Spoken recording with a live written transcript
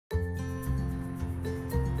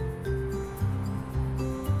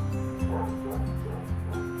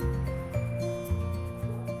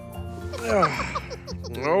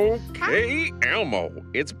Okay, Elmo,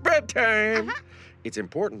 it's bedtime. It's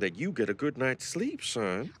important that you get a good night's sleep,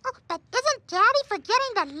 son. Oh, but isn't Daddy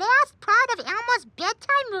forgetting the last part of Elmo's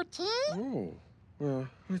bedtime routine? Oh, well,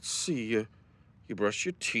 let's see. You brushed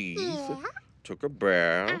your teeth, Yeah. took a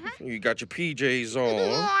bath, you got your PJs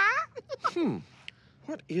on. Yeah.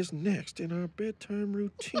 What is next in our bedtime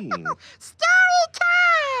routine? Story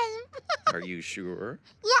time! Are you sure?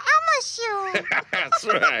 Yeah, Elmo's sure. That's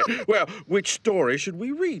right. Well, which story should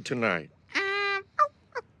we read tonight?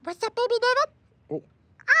 What's up, Baby David? Oh.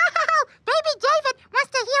 Oh, Baby David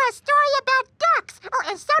wants to hear a story about ducks. Oh,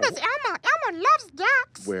 and so does Elmo. Elmo loves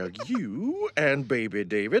ducks. Well, you and Baby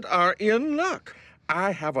David are in luck.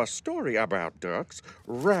 I have a story about ducks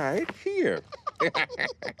right here.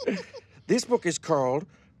 This book is called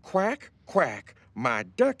Quack, Quack, My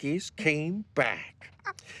Duckies Came Back.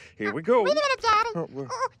 Here we go. Wait a minute, Daddy. You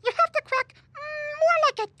have to quack more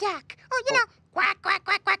like a duck. Oh, you know, quack, quack,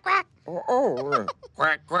 quack, quack, quack.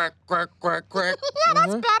 Quack, quack, quack, quack, quack. Yeah,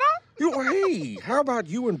 that's better. Hey, how about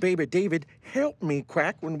you and Baby David help me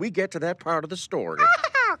quack when we get to that part of the story?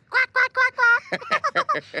 Oh, quack, quack, quack, quack. Oh,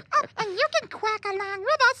 and you can quack along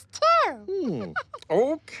with us, too.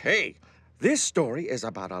 Okay. This story is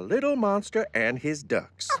about a little monster and his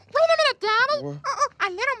ducks. Oh, wait a minute, Daddy. A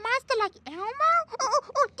little monster like Elmo?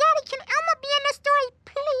 Oh, Daddy, can Elmo be in the story,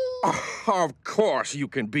 please? Of course you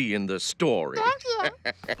can be in the story. Thank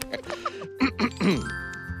you.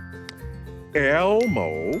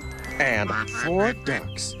 Elmo and 4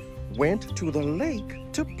 ducks went to the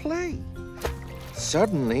lake to play.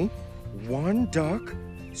 Suddenly, one duck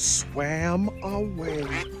swam away.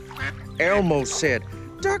 Elmo said,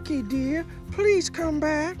 "Ducky dear, please come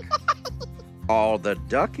back." All the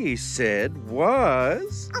duckies said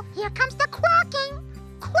was... Oh, here comes the quacking.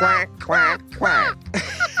 Quack, quack, quack.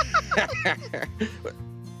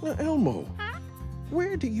 Well, Elmo,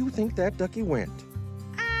 where do you think that ducky went?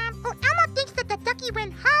 Elmo thinks that the ducky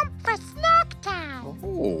went home for snack time.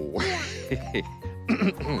 Oh.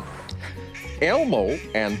 Elmo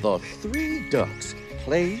and the 3 ducks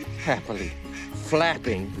played happily,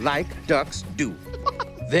 flapping like ducks do.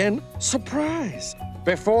 Then, surprise!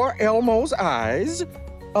 Before Elmo's eyes,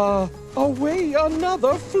 away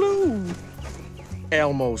another flew.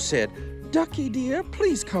 Elmo said, "Ducky dear,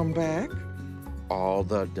 please come back." All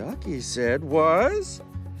the ducky said was,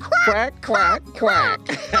 quack, quack, quack.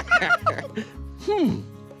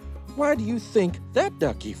 Why do you think that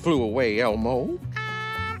ducky flew away, Elmo?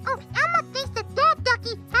 Elmo thinks that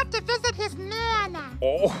ducky had to visit his nana.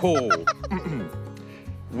 Oh.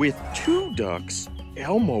 With 2 ducks,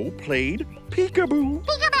 Elmo played peekaboo.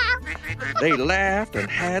 Peekaboo. They laughed and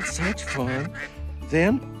had such fun.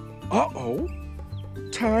 Then,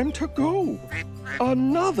 time to go.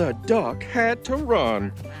 Another duck had to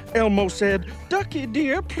run. Elmo said, "Ducky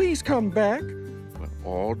dear, please come back." But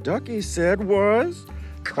all Ducky said was,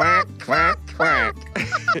 quack, quack, quack.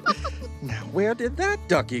 Now, where did that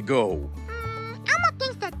ducky go? Elmo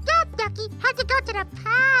thinks that ducky had to go to the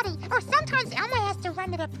potty. Or sometimes Elmo has to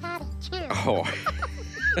run to the potty, too. Oh.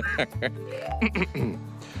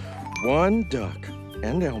 One duck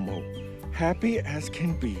and Elmo, happy as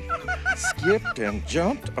can be, skipped and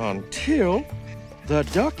jumped until the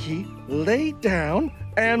ducky lay down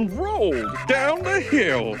and rolled down the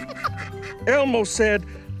hill. Elmo said,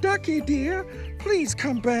 "Ducky dear, please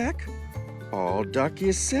come back." All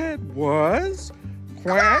Ducky said was,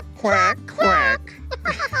 quack, quack, quack.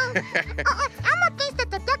 Elmo thinks that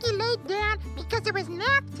the ducky laid down because it was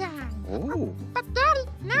nap time. Oh. But, Daddy,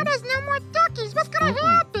 now there's no more duckies. What's going to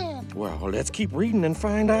happen? Well, let's keep reading and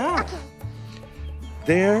find out. Okay.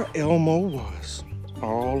 There Elmo was,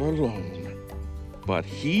 all alone. But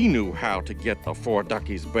he knew how to get the 4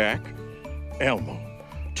 duckies back. Elmo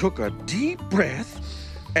took a deep breath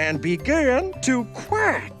and began to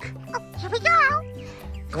quack. Oh, here we go.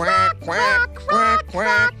 Quack, quack, quack,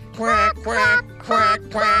 quack, quack, quack, quack,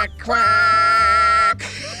 quack, quack.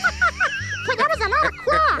 Well, that was a lot of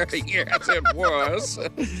quacks. Yes, it was.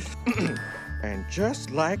 And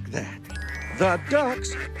just like that, the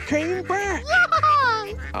ducks came back.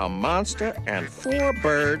 Yay! A monster and 4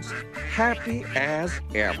 birds, happy as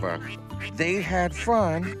ever. They had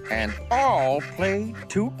fun and all played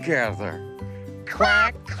together.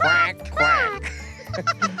 Quack, quack, quack.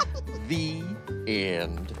 The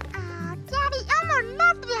end. Oh, Daddy, Elmo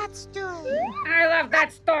loved that story. I love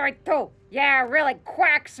that story, too. Yeah, it really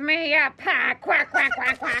quacks me up. Ha, quack, quack,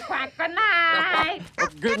 quack, quack, quack. Good night.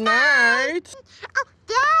 Good night. Oh,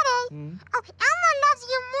 Daddy. Oh, Elmo loves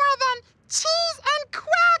you more than cheese and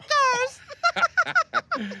crackers.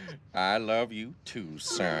 I love you too,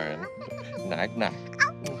 son. Night, night.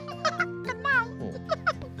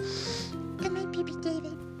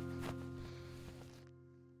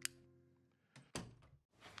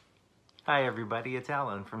 Hi everybody, it's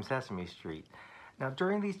Alan from Sesame Street. Now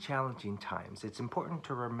during these challenging times, it's important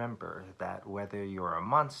to remember that whether you're a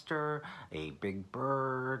monster, a big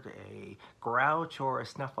bird, a grouch, or a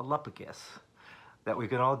snuffleupagus, that we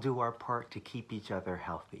can all do our part to keep each other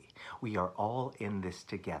healthy. We are all in this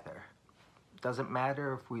together. Doesn't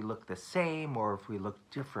matter if we look the same or if we look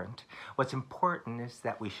different. What's important is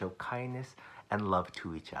that we show kindness and love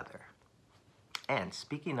to each other. And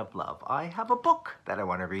speaking of love, I have a book that I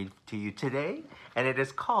want to read to you today, and it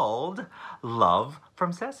is called Love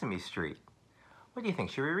from Sesame Street. What do you think?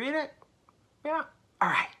 Should we read it? Yeah? All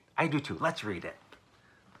right, I do too. Let's read it.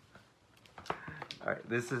 All right,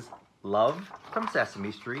 this is Love from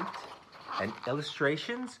Sesame Street, and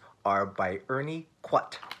illustrations are by Ernie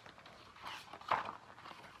Quat.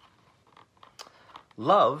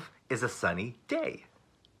 Love is a sunny day.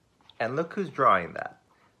 And look who's drawing that.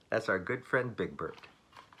 That's our good friend Big Bird.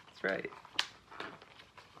 That's right.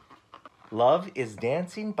 Love is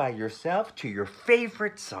dancing by yourself to your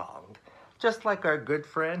favorite song. Just like our good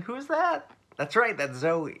friend, who's that? That's right, that's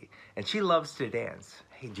Zoe. And she loves to dance.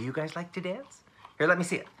 Hey, do you guys like to dance? Here, let me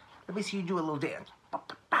see it. Let me see you do a little dance.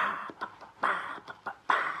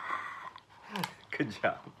 Good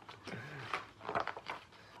job.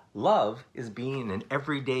 Love is being an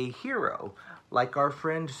everyday hero, like our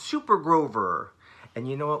friend Super Grover. And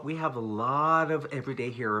you know what? We have a lot of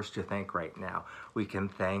everyday heroes to thank right now. We can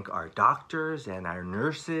thank our doctors and our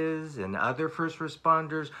nurses and other first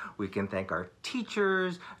responders. We can thank our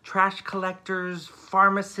teachers, trash collectors,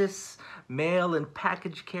 pharmacists, mail and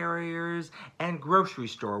package carriers, and grocery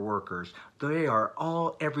store workers. They are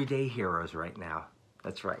all everyday heroes right now.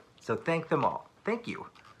 That's right. So thank them all. Thank you.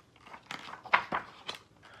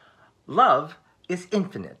 Love is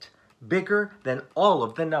infinite, bigger than all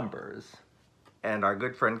of the numbers. And our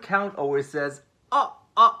good friend Count always says, ah,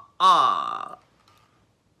 ah, ah.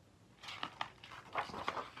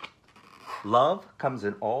 Love comes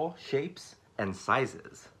in all shapes and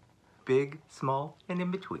sizes, big, small, and in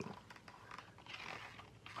between.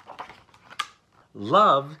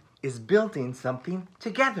 Love is building something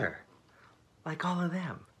together, like all of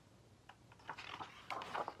them.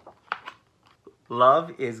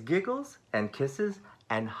 Love is giggles and kisses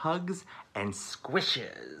and hugs and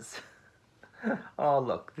squishes. Oh,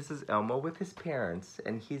 look, this is Elmo with his parents,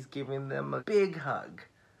 and he's giving them a big hug.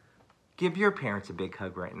 Give your parents a big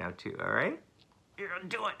hug right now, too, all right? You're gonna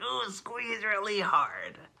do it. Ooh, squeeze really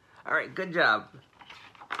hard. All right, good job.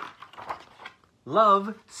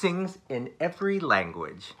 Love sings in every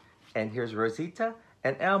language. And here's Rosita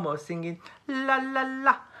and Elmo singing la la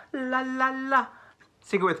la, la la la.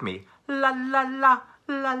 Sing it with me. La la la,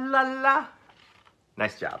 la la la.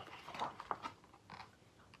 Nice job.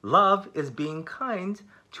 Love is being kind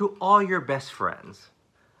to all your best friends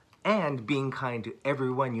and being kind to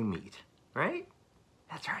everyone you meet, right?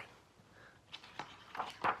 That's right.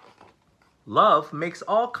 Love makes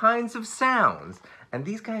all kinds of sounds, and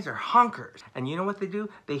these guys are honkers. And you know what they do?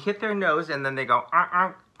 They hit their nose and then they go honk,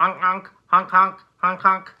 honk, honk, honk, honk, honk, honk,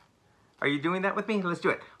 honk. Are you doing that with me? Let's do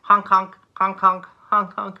it. Honk, honk, honk, honk,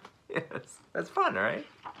 honk, honk. Yes, that's fun, right?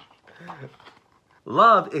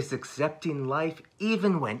 Love is accepting life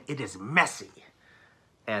even when it is messy.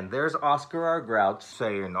 And there's Oscar our grouch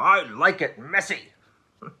saying, I like it messy.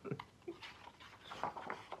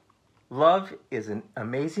 Love is an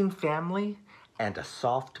amazing family and a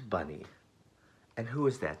soft bunny. And who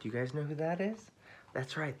is that? Do you guys know who that is?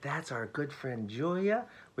 That's right, that's our good friend Julia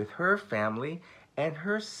with her family and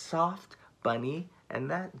her soft bunny.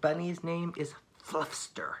 And that bunny's name is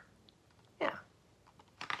Fluffster. Yeah.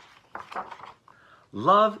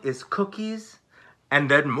 Love is cookies, and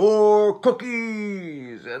then more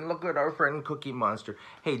cookies. And look at our friend Cookie Monster.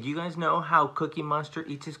 Hey, do you guys know how Cookie Monster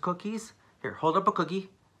eats his cookies? Here, hold up a cookie,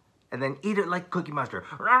 and then eat it like Cookie Monster.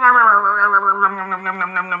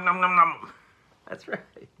 That's right.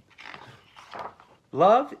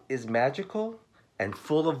 Love is magical and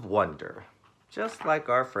full of wonder, just like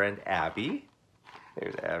our friend Abby.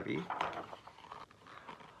 There's Abby.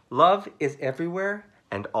 Love is everywhere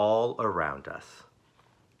and all around us,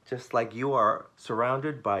 just like you are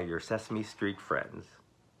surrounded by your Sesame Street friends.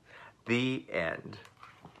 The end.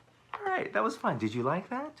 All right, that was fun. Did you like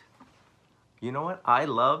that? You know what? I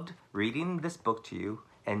loved reading this book to you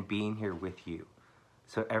and being here with you.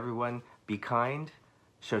 So everyone, be kind,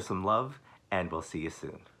 show some love, and we'll see you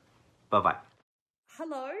soon. Bye-bye.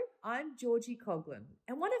 Hello, I'm Georgie Coughlin,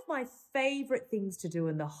 and one of my favourite things to do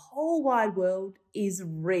in the whole wide world is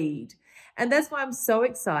read. And that's why I'm so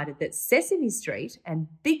excited that Sesame Street and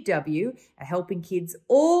Big W are helping kids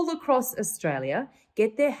all across Australia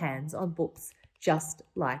get their hands on books just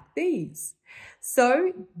like these.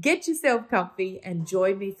 So get yourself comfy and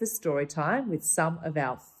join me for story time with some of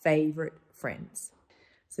our favourite friends.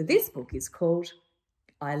 So this book is called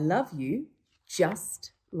I Love You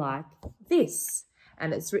Just Like This,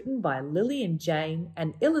 and it's written by Lily and Jane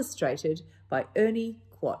and illustrated by Ernie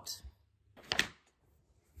Quat.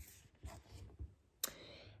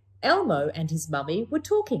 Elmo and his mummy were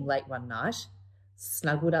talking late one night,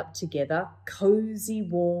 snuggled up together, cosy,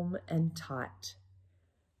 warm and tight.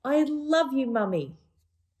 I love you, Mummy,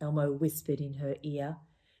 Elmo whispered in her ear.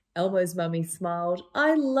 Elmo's mummy smiled.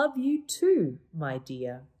 I love you too, my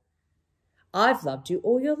dear. I've loved you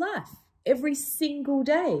all your life, every single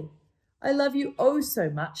day. I love you oh so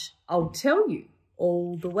much, I'll tell you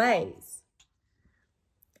all the ways.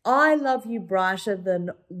 I love you brighter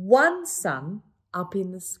than one sun up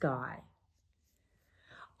in the sky.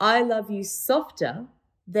 I love you softer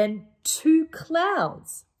than 2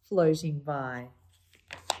 clouds floating by.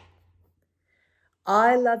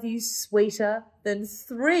 I love you sweeter than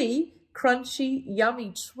 3 crunchy,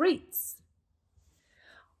 yummy treats.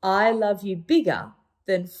 I love you bigger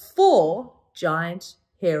than 4 giant,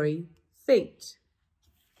 hairy feet.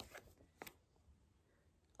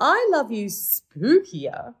 I love you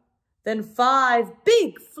spookier than 5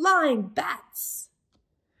 big flying bats.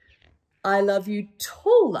 I love you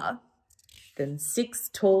taller than 6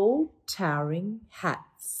 tall, towering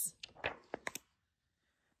hats.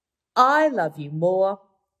 I love you more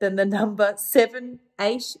than the number 7,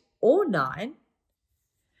 8, or 9.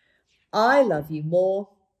 I love you more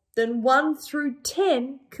than 1 through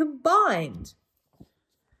 10 combined.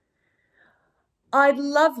 I'd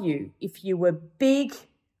love you if you were big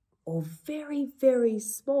or very, very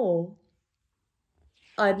small.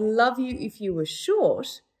 I'd love you if you were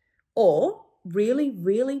short or really,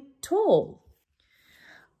 really tall.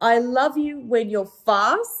 I love you when you're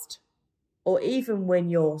fast or even when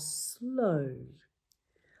you're slow.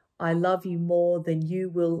 I love you more than you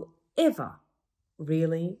will ever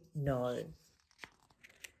really know.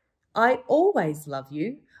 I always love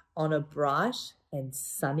you on a bright and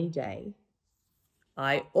sunny day.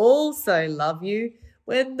 I also love you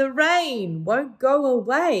when the rain won't go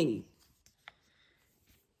away.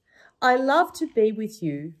 I love to be with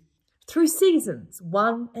you through seasons,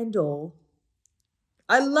 one and all.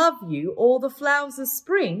 I love you all the flowers of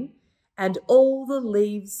spring and all the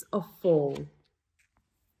leaves of fall.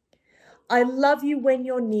 I love you when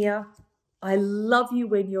you're near. I love you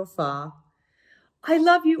when you're far. I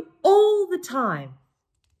love you all the time,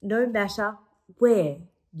 no matter where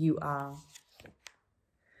you are.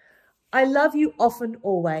 I love you often,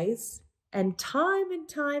 always, and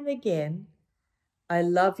time again. I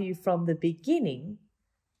love you from the beginning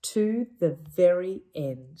to the very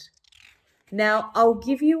end. Now I'll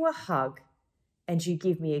give you a hug and you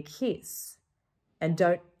give me a kiss. And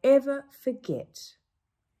don't ever forget,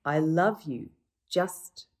 I love you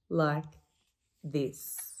just like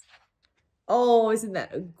this. Oh, isn't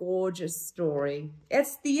that a gorgeous story?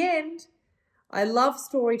 It's the end. I love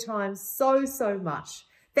story time so, so much.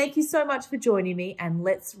 Thank you so much for joining me, and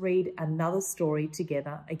let's read another story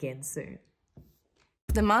together again soon.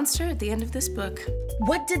 The monster at the end of this book.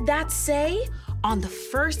 What did that say? On the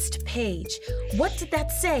first page. What did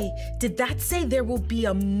that say? Did that say there will be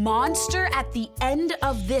a monster at the end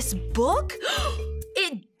of this book?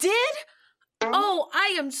 It did? Oh,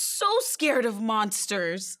 I am so scared of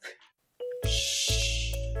monsters.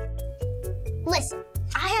 Shh. Listen,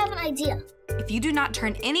 I have an idea. If you do not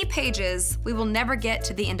turn any pages, we will never get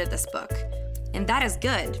to the end of this book. And that is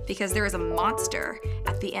good, because there is a monster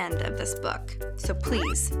at the end of this book. So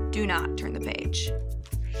please, do not turn the page.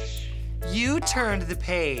 You turned the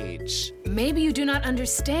page. Maybe you do not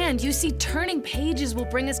understand. You see, turning pages will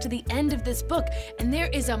bring us to the end of this book, and there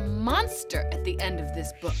is a monster at the end of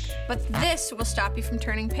this book. But this will stop you from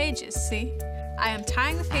turning pages, see? I am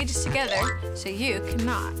tying the pages together so you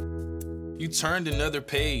cannot. You turned another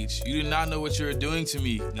page. You do not know what you are doing to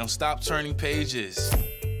me. Now stop turning pages.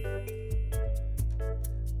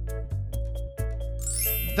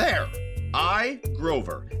 There! I,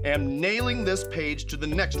 Grover, am nailing this page to the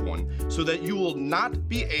next one so that you will not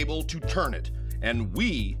be able to turn it, and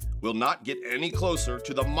we will not get any closer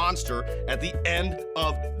to the monster at the end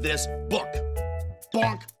of this book.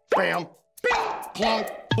 Bonk, bam, bing, plonk,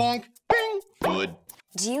 bonk, bing. Good.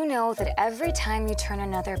 Do you know that every time you turn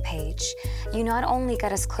another page, you not only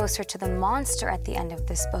get us closer to the monster at the end of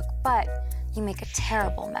this book, but you make a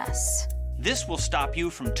terrible mess. This will stop you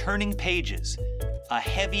from turning pages. A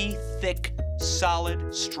heavy, thick,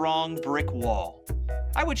 solid, strong brick wall.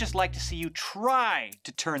 I would just like to see you try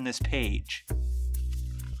to turn this page.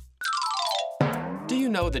 Do you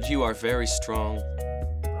know that you are very strong?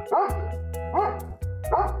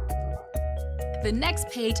 The next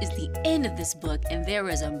page is the end of this book, and there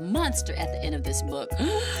is a monster at the end of this book.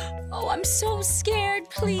 Oh, I'm so scared.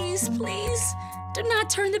 Please, please, do not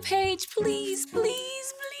turn the page. Please,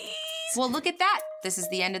 please, please. Well, look at that. This is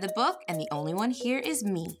the end of the book, and the only one here is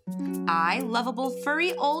me. I, lovable,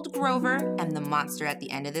 furry old Grover, am the monster at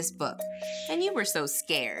the end of this book. And you were so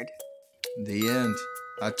scared. The end.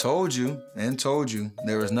 I told you and told you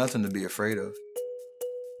there was nothing to be afraid of.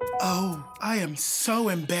 Oh, I am so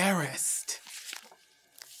embarrassed.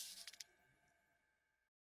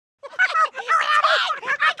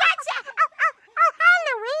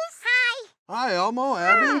 Hi, Elmo,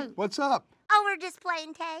 Abby. What's up? Oh, we're just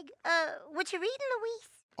playing tag. What you reading, Louise?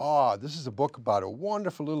 Oh, this is a book about a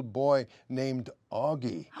wonderful little boy named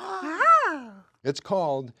Augie. Oh. It's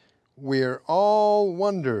called We're All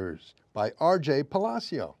Wonders by R.J.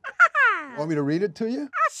 Palacio. Want me to read it to you?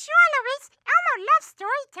 Oh, sure, Louise. Elmo loves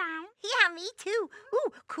story time. Yeah, me too.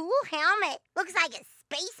 Ooh, cool helmet. Looks like a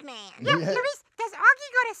spaceman. Yeah, Louise, does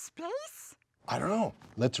Augie go to space? I don't know.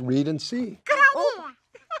 Let's read and see. Good idea.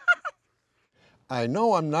 I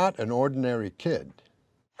know I'm not an ordinary kid.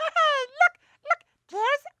 Hey, look,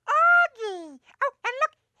 there's Augie. Oh, and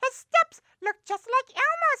look, his steps look just like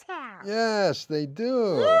Elmo's house. Yes, they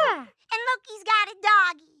do. Yeah. And look, he's got a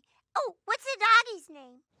doggy. Oh, what's the doggy's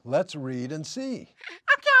name? Let's read and see.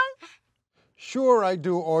 Okay. Sure, I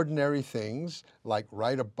do ordinary things, like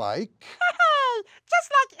ride a bike. Hey,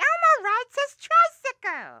 just like Elmo rides his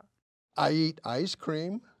tricycle. I eat ice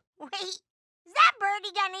cream. Wait, is that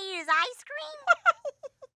birdie gonna eat his ice cream?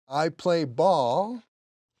 I play ball.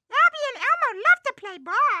 Abby and Elmo love to play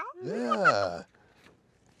ball. Yeah.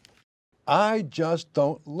 I just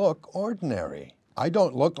don't look ordinary. I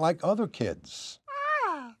don't look like other kids.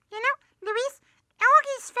 Oh, you know, Louise,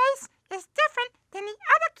 Augie's face is different than the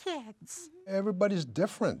other kids. Everybody's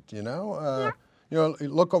different, you know. You know,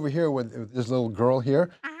 look over here with this little girl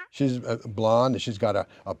here. She's blonde, and she's got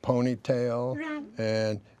a ponytail. Right.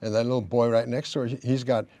 And that little boy right next to her, he's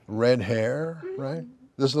got red hair, right?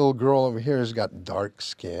 This little girl over here has got dark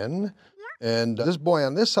skin. And this boy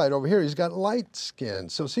on this side over here, he's got light skin.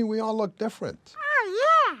 So see, we all look different.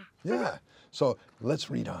 Oh, yeah. Yeah. So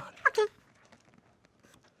let's read on. Okay.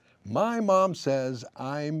 My mom says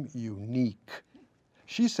I'm unique.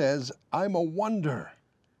 She says I'm a wonder.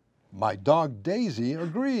 My dog Daisy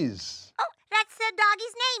agrees. Oh, that's the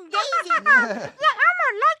doggy's name, Daisy. Yeah, Elmo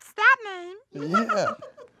likes that name. Yeah.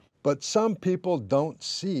 But some people don't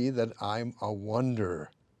see that I'm a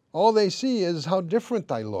wonder. All they see is how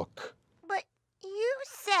different I look. But you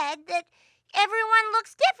said that everyone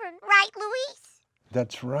looks different, right, Louise?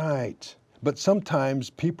 That's right. But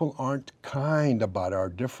sometimes people aren't kind about our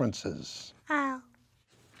differences. Oh.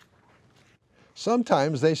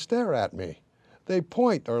 Sometimes they stare at me. They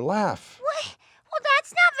point or laugh. What? Well,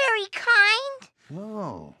 that's not very kind.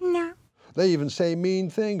 No. No. They even say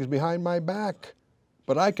mean things behind my back.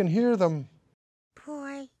 But I can hear them.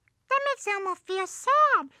 Boy, that makes Elmo feel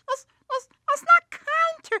sad. It's not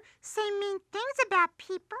kind to say mean things about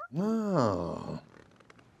people. No.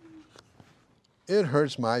 It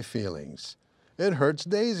hurts my feelings. It hurts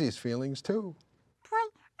Daisy's feelings, too. Boy,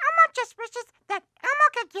 Elmo just wishes that Elmo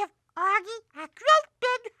could give Augie a great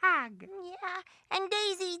big hug. Yeah, and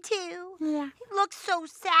Daisy, too. Yeah. He looks so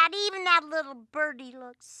sad. Even that little birdie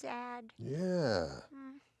looks sad. Yeah.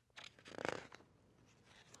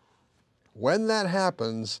 When that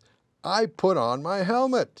happens, I put on my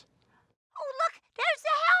helmet. Oh, look, there's the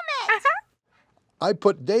helmet. I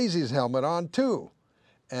put Daisy's helmet on, too.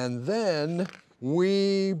 And then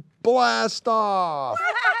we blast off.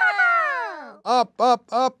 Up, up,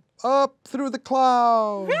 up, up through the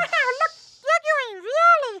clouds. Look, you're going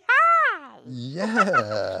really high.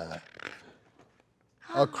 Yeah.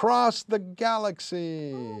 Across the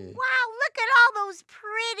galaxy. Wow, look at all those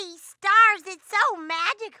pretty stars. It's so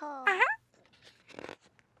magical.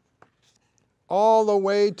 All the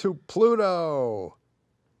way to Pluto.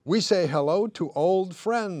 We say hello to old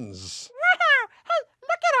friends. Wow, hey,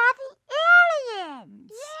 look at all the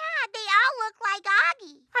aliens. Yeah, they all look like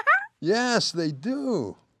Augie. Yes, they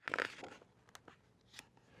do.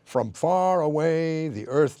 From far away, the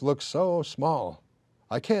Earth looks so small.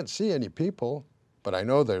 I can't see any people, but I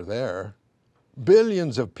know they're there.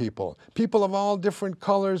 Billions of people, people of all different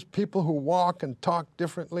colors, people who walk and talk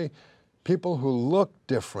differently, people who look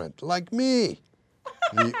different, like me.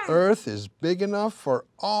 The Earth is big enough for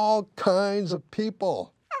all kinds of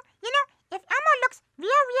people. You know, if Elmo looks real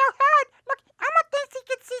hard, look, Elmo thinks he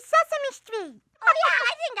can see Sesame Street. Oh, yeah,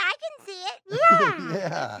 I think I can see it.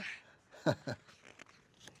 Yeah. Yeah.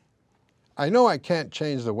 I know I can't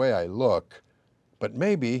change the way I look, but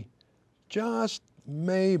maybe, just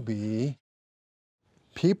maybe,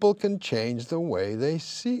 people can change the way they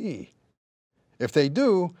see. If they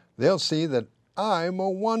do, they'll see that I'm a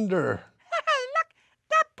wonder. Hey, look,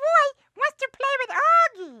 that boy wants to play with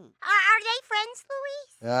Augie. Are they friends,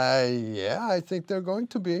 Louie? Yeah, I think they're going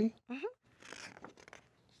to be.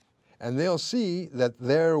 And they'll see that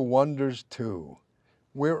they're wonders too.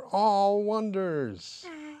 We're all wonders.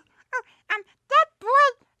 That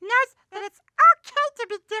boy knows that it's okay to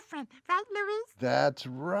be different, right, Louise? That's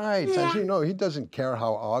right. Yeah. As you know, he doesn't care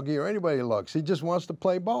how Augie or anybody looks. He just wants to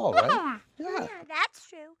play ball, right? Yeah, that's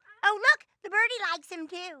true. Oh, look, the birdie likes him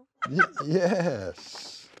too.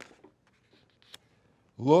 Yes.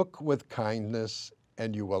 Look with kindness,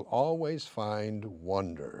 and you will always find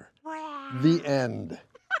wonder. Wow. The end.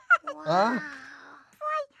 Huh?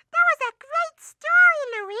 Boy, that was a great story,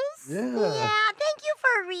 Louise. Yeah. Yeah, thank you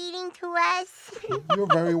for reading to us. You're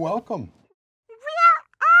very welcome. We are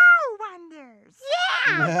all wonders.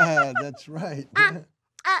 Yeah. Yeah, that's right.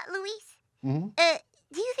 Louise, Mm-hmm.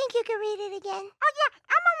 do you think you could read it again? Oh, yeah,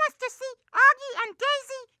 Elmo wants to see Augie and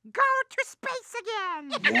Daisy go to space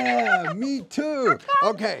again. Yeah, me too.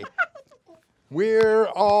 Okay. We're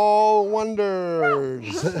all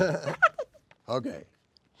wonders. Okay.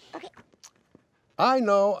 I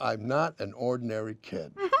know I'm not an ordinary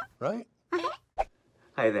kid, right?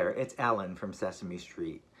 Hi there, it's Alan from Sesame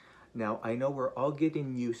Street. Now, I know we're all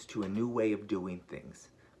getting used to a new way of doing things,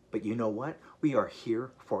 but you know what? We are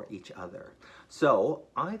here for each other. So,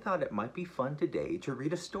 I thought it might be fun today to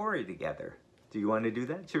read a story together. Do you want to do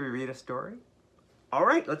that? Should we read a story? All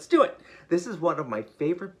right, let's do it. This is one of my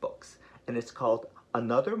favorite books, and it's called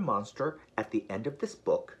Another Monster at the End of This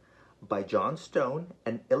Book by John Stone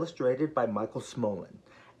and illustrated by Michael Smolin.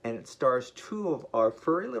 And it stars two of our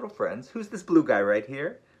furry little friends. Who's this blue guy right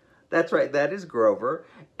here? That's right, that is Grover.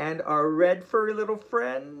 And our red furry little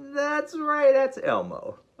friend, that's right, that's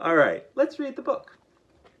Elmo. All right, let's read the book.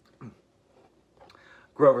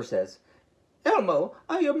 Grover says, Elmo,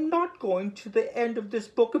 I am not going to the end of this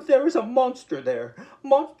book if there is a monster there.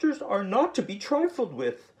 Monsters are not to be trifled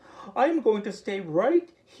with. I am going to stay right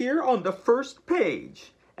here on the first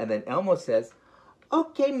page. And then Elmo says,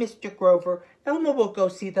 okay, Mr. Grover, Elmo will go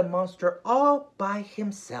see the monster all by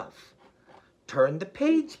himself. Turn the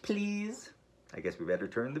page, please. I guess we better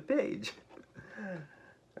turn the page.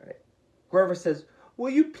 All right. Grover says, will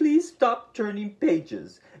you please stop turning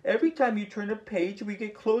pages? Every time you turn a page, we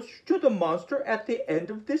get closer to the monster at the end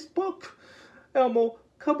of this book. Elmo,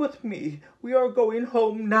 come with me. We are going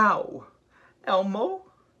home now. Elmo?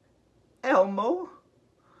 Elmo?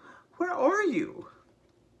 Where are you?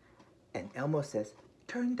 And Elmo says,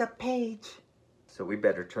 turn the page. So we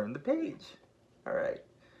better turn the page. All right.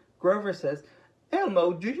 Grover says,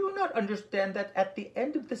 Elmo, do you not understand that at the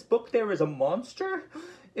end of this book there is a monster?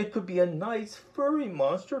 It could be a nice furry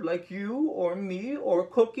monster like you or me or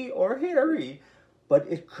Cookie or Harry. But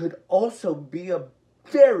it could also be a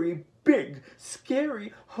very big,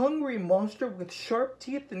 scary, hungry monster with sharp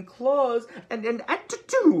teeth and claws and an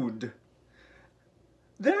attitude.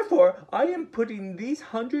 Therefore, I am putting these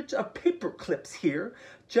hundreds of paper clips here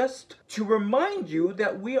just to remind you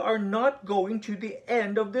that we are not going to the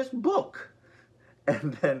end of this book.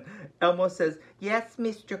 And then Elmo says, yes,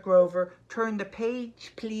 Mr. Grover, turn the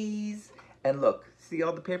page, please. And look, see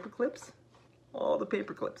all the paper clips? All the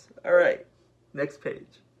paper clips. All right, next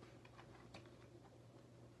page.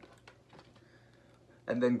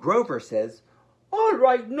 And then Grover says, all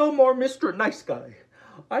right, no more Mr. Nice Guy.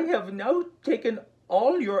 I have now taken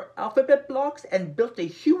all your alphabet blocks and built a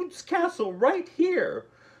huge castle right here.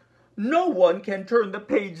 No one can turn the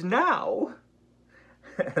page now.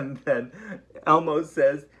 And then Elmo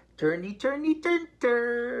says, turny, turny, turn,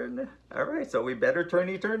 turn. All right, so we better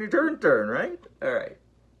turny, turny, turn, turn, right? All right.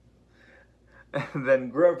 And then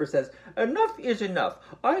Grover says, enough is enough.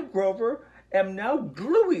 I, Grover, am now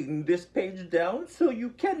gluing this page down so you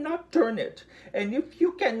cannot turn it. And if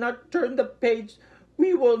you cannot turn the page,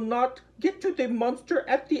 we will not get to the monster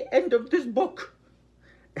at the end of this book.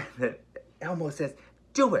 And then Elmo says,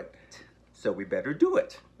 do it. So we better do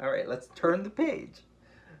it. All right, let's turn the page.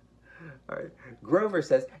 All right. Grover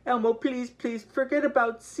says, Elmo, please, please forget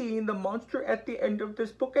about seeing the monster at the end of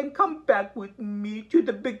this book and come back with me to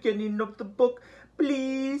the beginning of the book.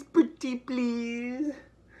 Please, pretty please.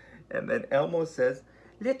 And then Elmo says,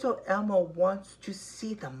 little Elmo wants to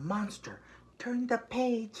see the monster. Turn the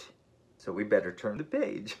page. So we better turn the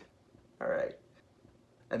page. All right.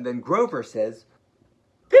 And then Grover says,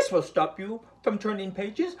 this will stop you from turning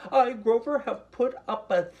pages. I, Grover, have put up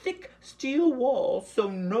a thick steel wall so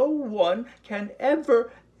no one can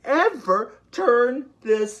ever, ever turn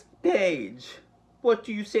this page. What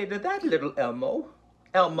do you say to that, little Elmo?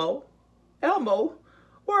 Elmo? Elmo?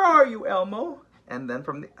 Where are you, Elmo? And then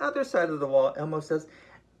from the other side of the wall, Elmo says,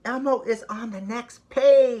 Elmo is on the next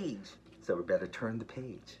page. So we better turn the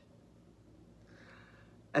page.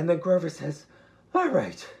 And then Grover says, all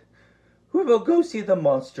right, we will go see the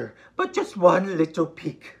monster, but just one little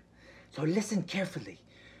peek. So listen carefully.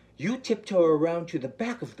 You tiptoe around to the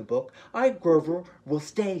back of the book. I, Grover, will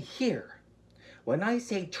stay here. When I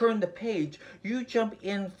say turn the page, you jump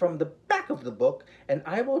in from the back of the book, and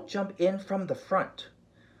I will jump in from the front.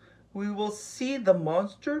 We will see the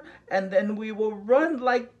monster, and then we will run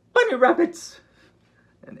like bunny rabbits.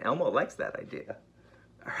 And Elmo likes that idea.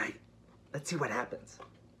 All right, let's see what happens.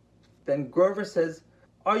 Then Grover says,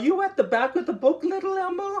 are you at the back of the book, little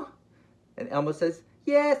Elmo? And Elmo says,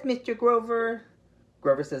 yes, Mr. Grover.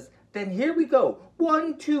 Grover says, then here we go.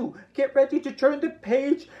 1, 2, get ready to turn the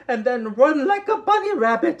page and then run like a bunny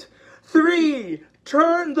rabbit. 3,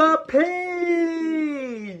 turn the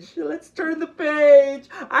page. Let's turn the page.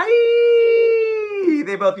 Aye!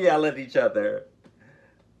 They both yell at each other.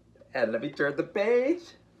 And let me turn the page.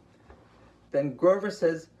 Then Grover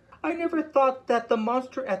says, I never thought that the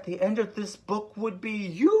monster at the end of this book would be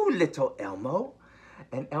you, little Elmo.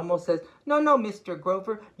 And Elmo says, no, Mr.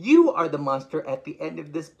 Grover, you are the monster at the end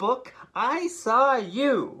of this book. I saw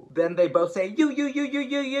you. Then they both say, you.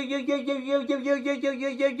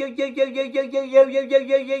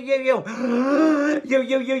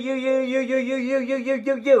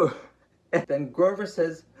 And then Grover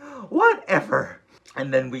says, whatever.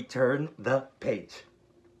 And then we turn the page.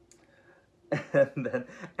 And then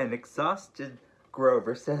an exhausted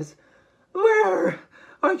Grover says, where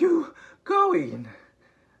are you going?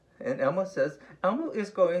 And Elmo says, Elmo is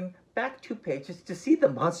going back 2 pages to see the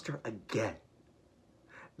monster again.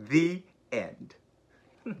 The end.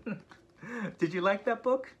 Did you like that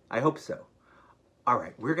book? I hope so. All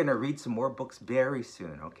right, we're going to read some more books very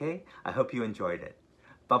soon, okay? I hope you enjoyed it.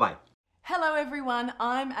 Bye-bye. Hello everyone,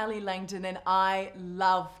 I'm Ali Langdon and I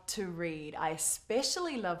love to read. I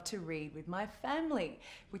especially love to read with my family,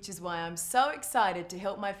 which is why I'm so excited to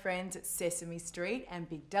help my friends at Sesame Street and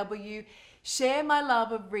Big W share my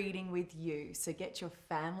love of reading with you. So get your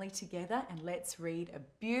family together and let's read a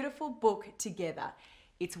beautiful book together.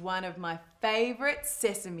 It's one of my favorite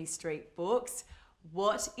Sesame Street books,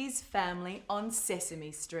 What is Family on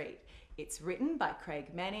Sesame Street? It's written by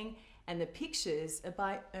Craig Manning and the pictures are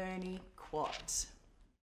by Ernie Quat.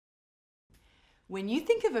 When you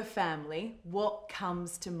think of a family, what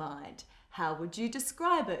comes to mind? How would you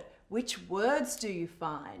describe it? Which words do you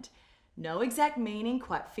find? No exact meaning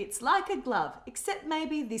quite fits like a glove, except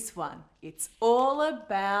maybe this one. It's all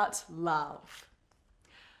about love.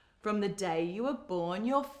 From the day you were born,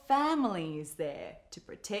 your family is there to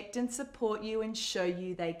protect and support you and show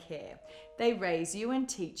you they care. They raise you and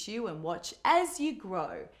teach you and watch as you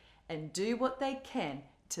grow and do what they can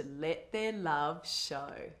to let their love show.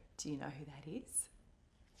 Do you know who that is?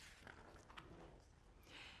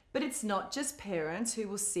 But it's not just parents who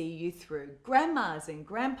will see you through. Grandmas and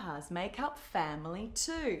grandpas make up family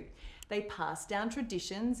too. They pass down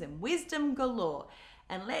traditions and wisdom galore.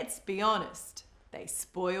 And let's be honest, they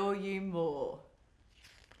spoil you more.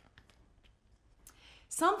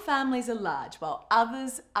 Some families are large while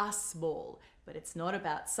others are small, but it's not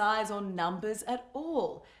about size or numbers at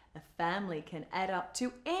all. A family can add up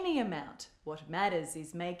to any amount. What matters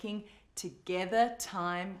is making together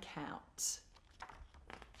time count.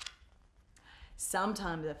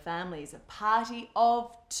 Sometimes a family is a party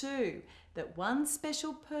of 2, that one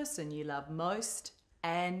special person you love most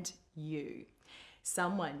and you.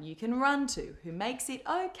 Someone you can run to who makes it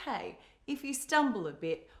okay if you stumble a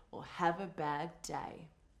bit or have a bad day.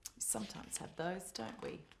 We sometimes have those, don't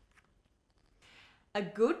we? A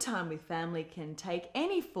good time with family can take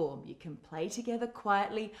any form. You can play together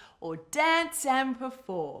quietly or dance and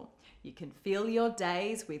perform. You can fill your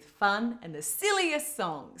days with fun and the silliest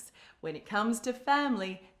songs. When it comes to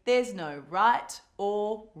family, there's no right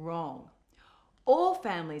or wrong. All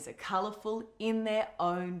families are colourful in their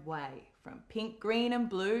own way, from pink, green and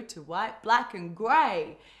blue to white, black and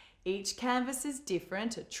grey. Each canvas is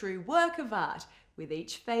different, a true work of art, with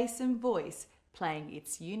each face and voice playing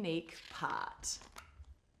its unique part.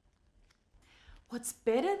 What's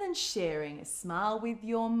better than sharing a smile with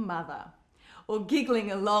your mother or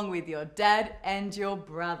giggling along with your dad and your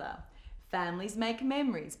brother? Families make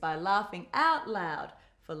memories by laughing out loud,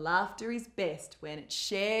 for laughter is best when it's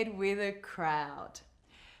shared with a crowd.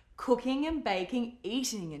 Cooking and baking,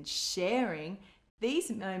 eating and sharing,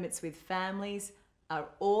 these moments with families are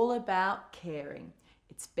all about caring.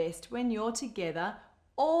 It's best when you're together,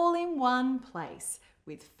 all in one place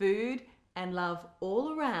with food and love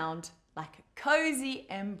all around like a cozy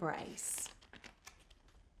embrace.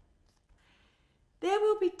 There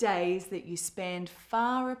will be days that you spend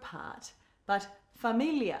far apart, but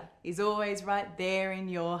familia is always right there in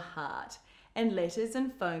your heart. And letters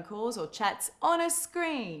and phone calls or chats on a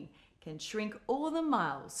screen can shrink all the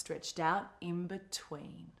miles stretched out in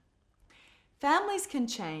between. Families can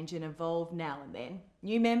change and evolve now and then.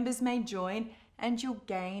 New members may join and you'll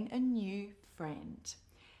gain a new friend.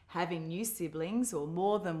 Having new siblings or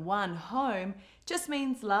more than one home just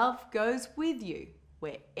means love goes with you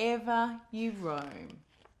wherever you roam.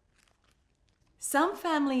 Some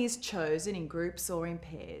family is chosen in groups or in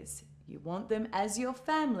pairs. You want them as your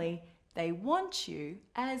family, they want you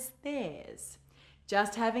as theirs.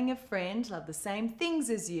 Just having a friend love the same things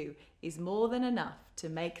as you is more than enough to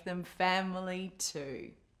make them family too.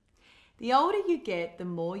 The older you get, the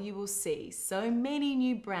more you will see so many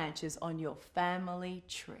new branches on your family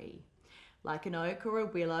tree. Like an oak or a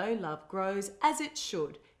willow, love grows as it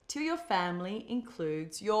should, till your family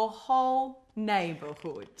includes your whole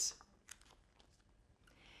neighbourhood. It's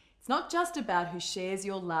not just about who shares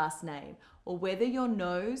your last name or whether your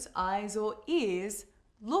nose, eyes or ears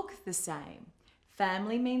look the same.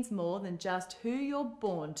 Family means more than just who you're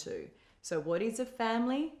born to. So what is a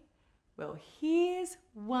family? Well, here's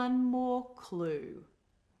one more clue.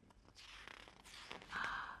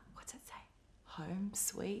 What's it say? Home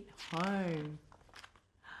sweet home.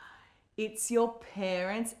 It's your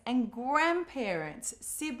parents and grandparents,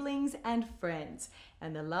 siblings and friends,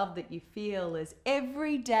 and the love that you feel as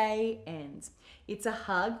every day ends. It's a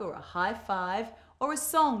hug or a high five or a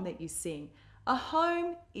song that you sing. A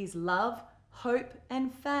home is love, hope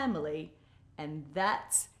and family, and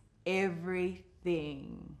that's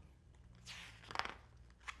everything.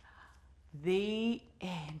 The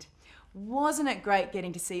end. Wasn't it great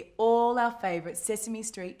getting to see all our favourite Sesame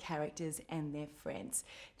Street characters and their friends?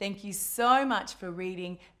 Thank you so much for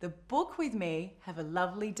reading the book with me. Have a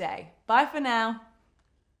lovely day. Bye for now.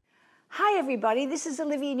 Hi everybody, this is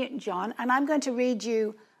Olivia Newton-John and I'm going to read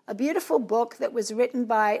you a beautiful book that was written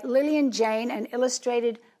by Lillian Jane and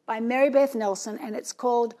illustrated by Mary Beth Nelson, and it's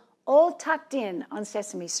called All Tucked In on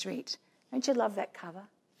Sesame Street. Don't you love that cover?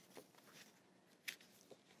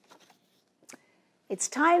 It's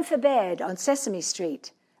time for bed on Sesame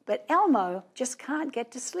Street, but Elmo just can't get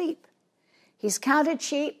to sleep. He's counted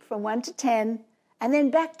sheep from 1 to 10 and then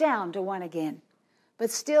back down to 1 again. But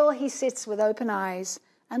still he sits with open eyes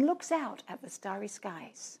and looks out at the starry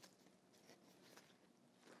skies.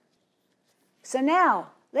 So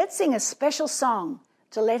now, let's sing a special song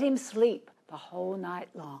to let him sleep the whole night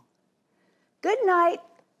long. Good night,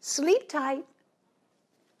 sleep tight.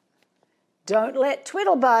 Don't let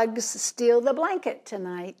Twiddlebugs steal the blanket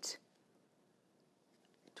tonight.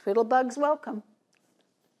 Twiddlebugs welcome.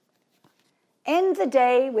 End the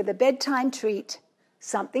day with a bedtime treat.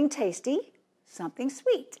 Something tasty, something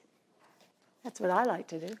sweet. That's what I like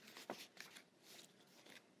to do.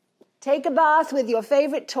 Take a bath with your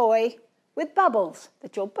favorite toy with bubbles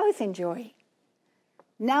that you'll both enjoy.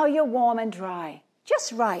 Now you're warm and dry,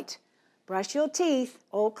 just right. Brush your teeth,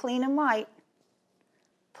 all clean and white.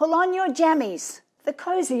 Pull on your jammies, the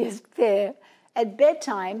coziest pair. At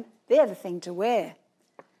bedtime, they're the thing to wear.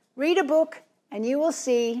 Read a book and you will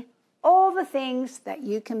see all the things that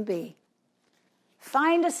you can be.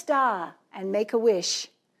 Find a star and make a wish.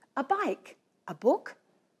 A bike, a book,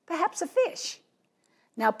 perhaps a fish.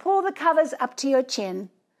 Now pull the covers up to your chin.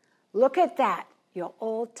 Look at that, you're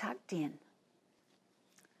all tucked in.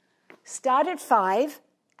 Start at 5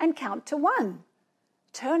 and count to 1.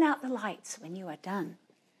 Turn out the lights when you are done.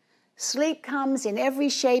 Sleep comes in every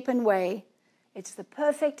shape and way. It's the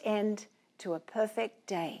perfect end to a perfect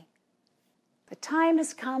day. The time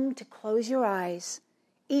has come to close your eyes.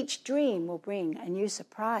 Each dream will bring a new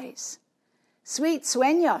surprise. Sweet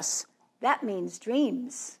sueños, that means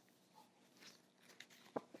dreams.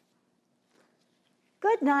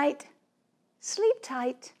 Good night. Sleep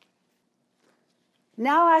tight.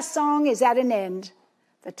 Now our song is at an end.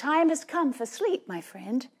 The time has come for sleep, my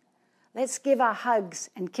friend. Let's give our hugs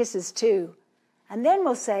and kisses too. And then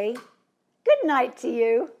we'll say good night to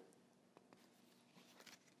you.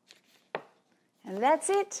 And that's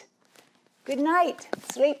it. Good night.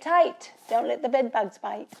 Sleep tight. Don't let the bed bugs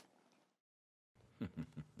bite.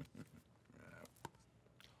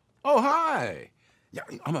 Oh, hi. Yeah,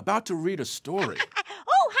 I'm about to read a story.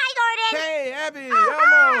 Oh, hi, Gordon. Hey, Abby,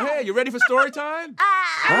 Elmo. Hey, you ready for story time?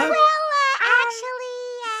 Well, actually...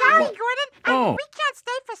 Sorry, Gordon. Oh. We can't can't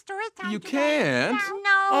stay for story time You today. can't?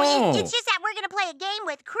 No, it's just that we're going to play a game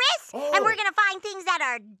with Chris, and we're going to find things that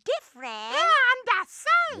are different. Yeah, I'm the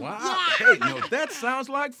same. Wow. Yeah. Hey, no, that sounds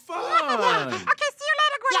like fun. Okay, see you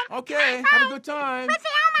later, Gwen. Okay, Bye. have a good time.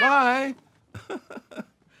 Bye.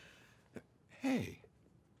 Hey,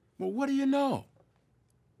 well, what do you know?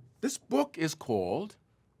 This book is called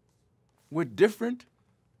We're Different,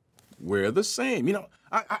 We're the Same. You know,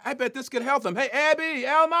 I bet this could help them. Hey, Abby,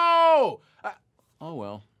 Elmo! Oh,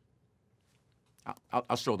 well.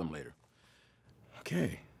 I'll show them later.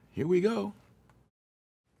 Okay, here we go.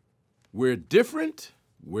 We're different,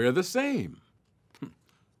 we're the same.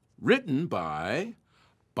 Written by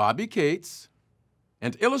Bobby Cates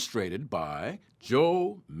and illustrated by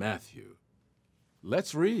Joe Matthew.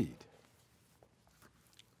 Let's read.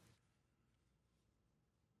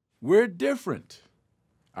 We're different.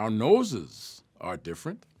 Our noses are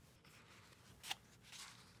different.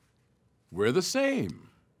 We're the same.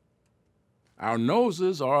 Our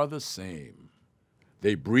noses are the same.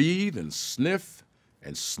 They breathe and sniff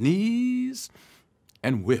and sneeze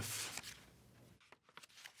and whiff.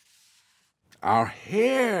 Our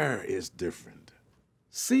hair is different.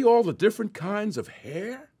 See all the different kinds of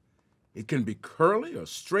hair? It can be curly or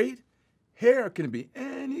straight. Hair can be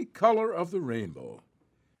any color of the rainbow.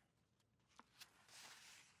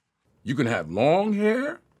 You can have long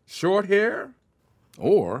hair, short hair,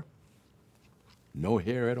 or no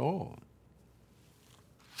hair at all.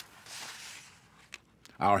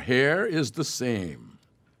 Our hair is the same.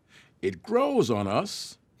 It grows on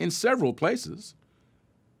us in several places.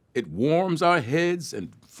 It warms our heads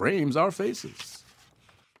and frames our faces.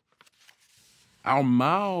 Our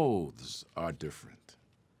mouths are different.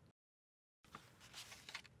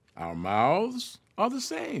 Our mouths are the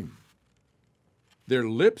same. Their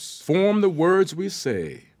lips form the words we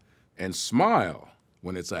say and smile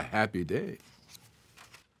when it's a happy day.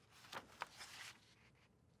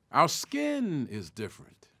 Our skin is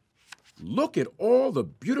different. Look at all the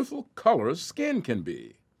beautiful colors skin can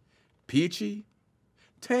be. Peachy,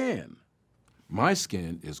 tan. My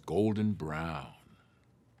skin is golden brown.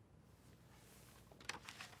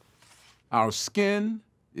 Our skin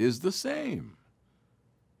is the same.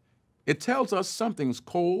 It tells us something's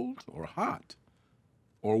cold or hot,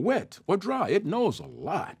 or wet or dry. It knows a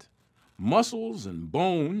lot. Muscles and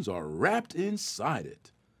bones are wrapped inside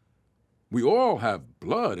it. We all have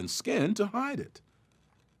blood and skin to hide it.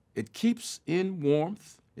 It keeps in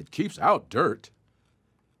warmth. It keeps out dirt.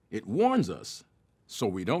 It warns us so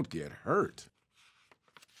we don't get hurt.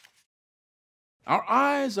 Our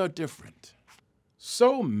eyes are different.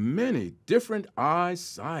 So many different eye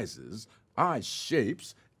sizes, eye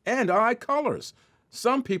shapes, and eye colors.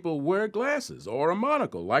 Some people wear glasses or a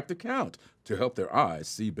monocle like the Count to help their eyes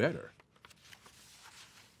see better.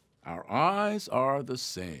 Our eyes are the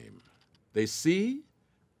same. They see,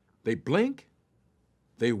 they blink,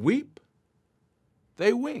 they weep,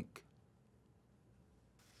 they wink.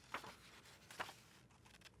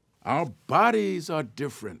 Our bodies are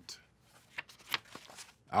different.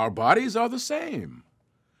 Our bodies are the same.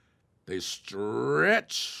 They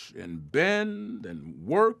stretch and bend and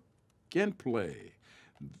work and play.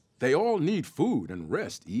 They all need food and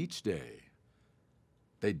rest each day.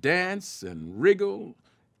 They dance and wriggle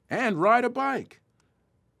and ride a bike.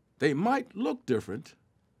 They might look different,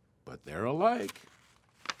 but they're alike.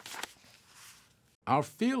 Our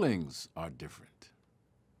feelings are different.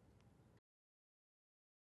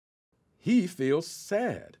 He feels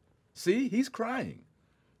sad. See, he's crying.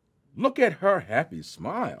 Look at her happy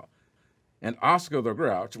smile. And Oscar the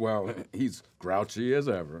Grouch, well, he's grouchy as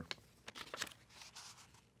ever.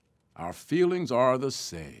 Our feelings are the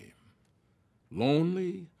same.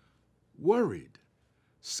 Lonely, worried,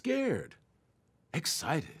 scared,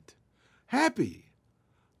 excited, happy,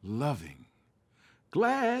 loving,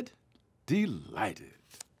 glad, delighted.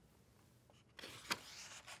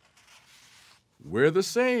 We're the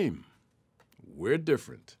same. We're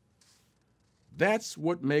different. That's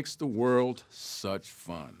what makes the world such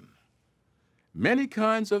fun. Many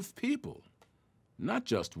kinds of people, not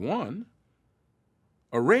just one.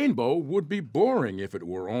 A rainbow would be boring if it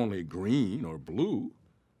were only green or blue.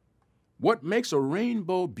 What makes a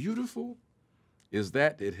rainbow beautiful is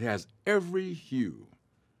that it has every hue.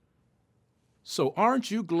 So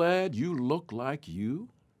aren't you glad you look like you?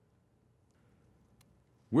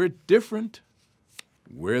 We're different.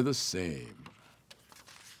 We're the same.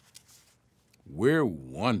 We're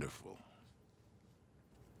wonderful.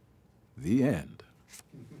 The end.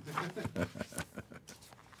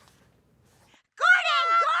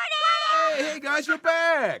 Hey guys, you're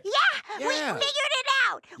back! Yeah, we figured it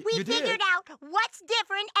out. We figured out what's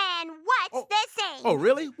different and what's the same. Oh,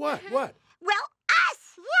 really? What? What? Well,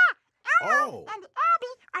 us, yeah. Elmo Oh. and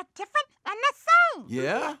Abby are different and the same.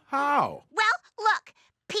 Yeah? How? Well, look,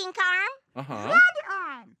 pink arm, Uh-huh. Red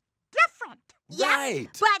arm, different. Right.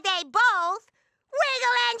 but they both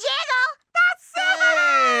wiggle and jiggle. That's it.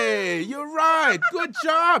 Hey, you're right. Good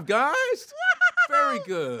job, guys. Very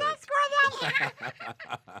good. Thanks for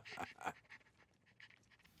that.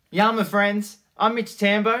 Yama friends, I'm Mitch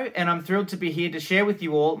Tambo and I'm thrilled to be here to share with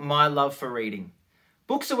you all my love for reading.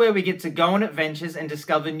 Books are where we get to go on adventures and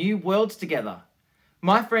discover new worlds together.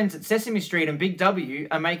 My friends at Sesame Street and Big W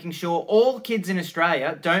are making sure all kids in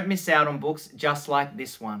Australia don't miss out on books just like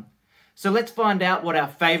this one. So let's find out what our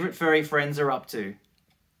favourite furry friends are up to.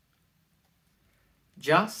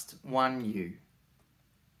 Just One You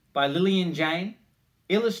by Lillian Jane,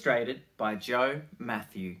 illustrated by Joe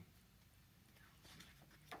Matthew.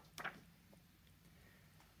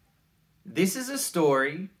 This is a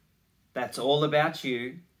story that's all about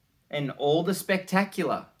you and all the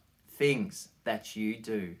spectacular things that you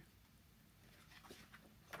do.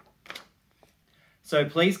 So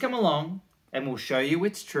please come along and we'll show you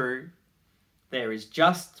it's true. There is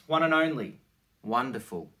just one and only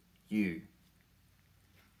wonderful you.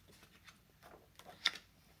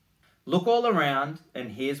 Look all around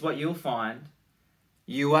and here's what you'll find.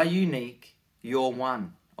 You are unique, you're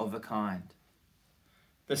one of a kind.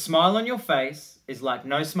 The smile on your face is like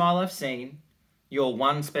no smile I've seen. You're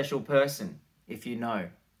one special person, if you know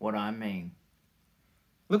what I mean.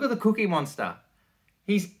 Look at the Cookie Monster.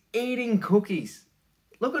 He's eating cookies.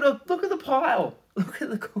 Look at the pile. Look at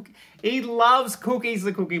the cookie. He loves cookies,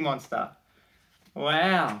 the Cookie Monster.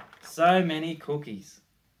 Wow, so many cookies.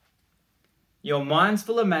 Your mind's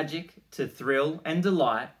full of magic to thrill and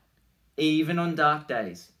delight. Even on dark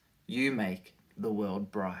days, you make the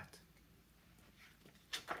world bright.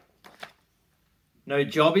 No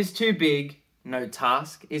job is too big, no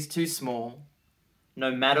task is too small.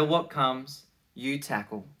 No matter what comes, you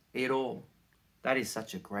tackle it all. That is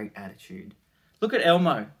such a great attitude. Look at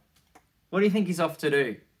Elmo. What do you think he's off to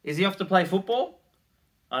do? Is he off to play football?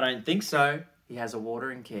 I don't think so. He has a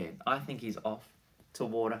watering can. I think he's off to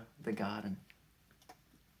water the garden.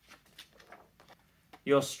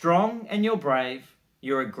 You're strong and you're brave.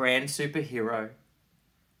 You're a grand superhero.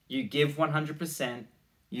 You give 100%.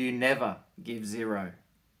 You never give zero.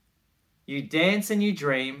 You dance and you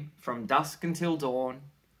dream from dusk until dawn.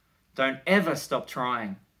 Don't ever stop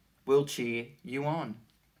trying. We'll cheer you on.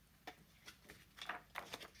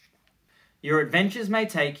 Your adventures may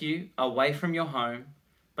take you away from your home,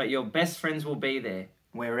 but your best friends will be there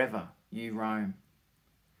wherever you roam.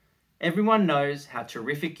 Everyone knows how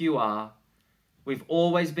terrific you are. We've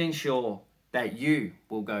always been sure that you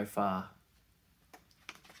will go far.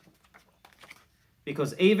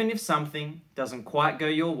 Because even if something doesn't quite go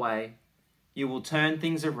your way, you will turn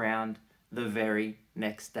things around the very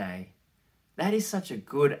next day. That is such a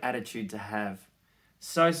good attitude to have.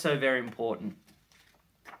 So very important.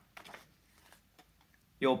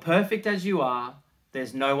 You're perfect as you are.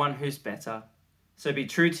 There's no one who's better. So be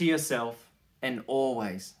true to yourself and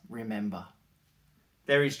always remember.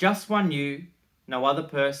 There is just one you. No other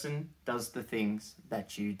person does the things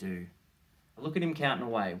that you do. Look at him counting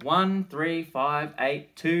away. 1, 3, 5,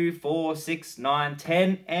 8, 2, 4, 6, 9,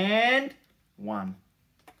 10, and 1.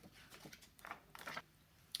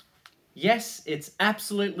 Yes, it's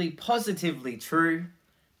absolutely positively true.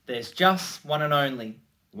 There's just one and only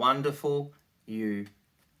wonderful you.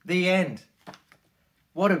 The end.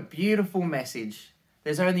 What a beautiful message.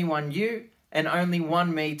 There's only one you and only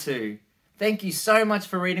one me too. Thank you so much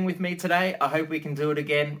for reading with me today. I hope we can do it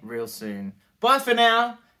again real soon. Bye for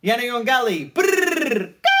now. Yana Yongali.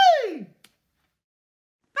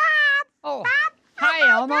 Oh, hi,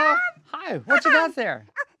 Elmo. Hi, what you got there?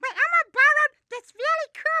 Well, Elmo borrowed this really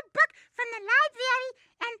cool book from the library,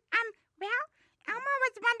 and, well, Elmo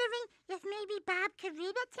was wondering if maybe Bob could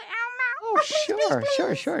read it to Elmo. Oh,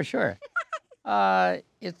 sure.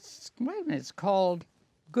 It's called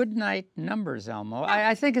Good Night Numbers, Elmo.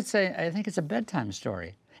 I think it's a bedtime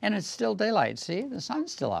story, and it's still daylight. See, the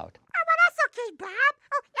sun's still out. Oh, well, that's okay, Bob.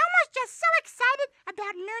 Oh, Elmo's just so excited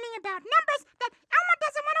about learning about numbers that Elmo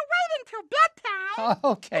doesn't want to wait until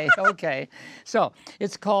bedtime. Okay. So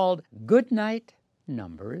it's called Good Night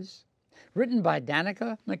Numbers, written by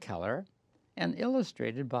Danica McKellar and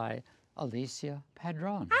illustrated by Alicia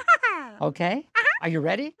Padron. Okay? Are you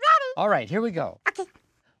ready? Ready. All right, here we go. Okay.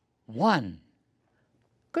 1.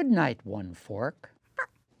 Good night, 1 fork.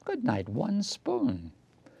 Good night, 1 spoon.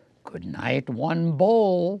 Good night, 1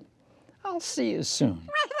 bowl. I'll see you soon. Wait a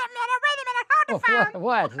minute. Hold the phone.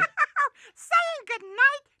 What? Saying good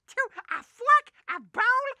night to a fork, a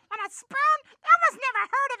bowl, and a spoon? Elmo's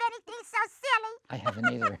never heard of anything so silly. I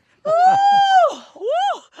haven't either.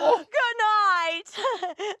 Good night.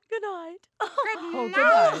 Good night. Oh, good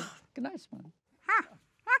night. Good night, Swan. Huh.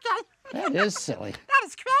 Okay. That is silly. That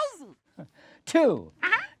is crazy. 2.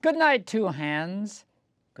 Good night, 2 hands.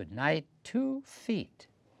 Good night, 2 feet.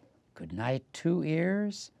 Good night, 2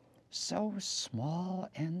 ears. So small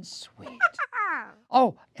and sweet.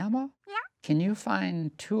 Oh, Elmo? Yeah? Can you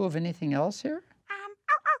find 2 of anything else here?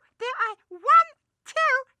 There are 1, 2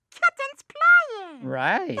 kittens playing.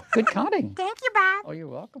 Right. Good counting. Thank you, Bob. Oh, you're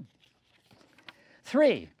welcome.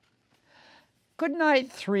 3. Good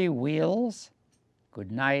night, 3 wheels.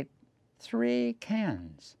 Good night, 3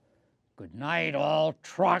 cans. Good night, all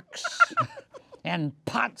trucks and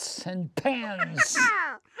pots and pans.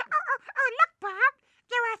 Oh, look, Bob.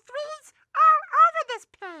 There are 3s all over this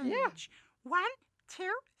page. Yeah. 1,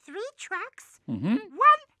 2, 3 trucks. Mm-hmm. 1, 2,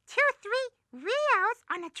 3 wheels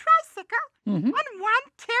on a tricycle. Mm-hmm. And 1,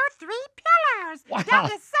 2, 3 pillows. Wow.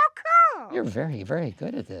 That is so cool. You're very, very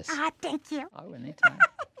good at this. Thank you. Oh, anytime.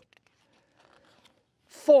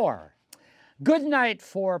 4. Good night,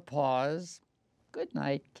 4 paws. Good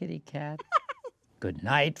night, kitty cat. Good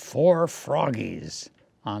night, 4 froggies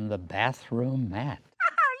on the bathroom mat.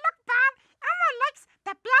 Oh, look, Bob. Elmo likes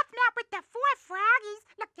the bath mat with the 4 froggies.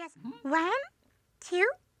 Look, there's 1,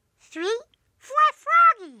 2, 3, 4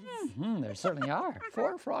 froggies. There certainly are.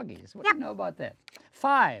 4 froggies. What do you know about that?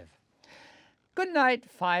 5. Good night,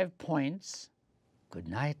 5 points. Good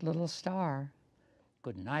night, little star.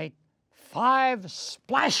 Good night, 5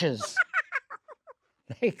 splashes.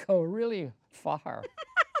 They go really far.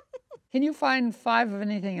 Can you find 5 of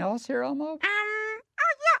anything else here, Elmo? Oh, yeah.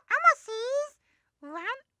 Elmo sees 1,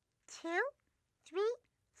 2, 3,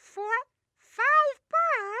 4, 5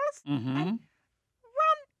 balls. Mm-hmm. 1,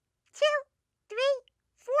 2, 3,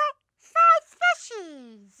 4, 5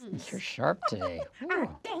 fishies. You're sharp today.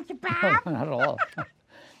 Thank you, Bob. Not at all.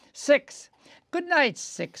 6. Good night,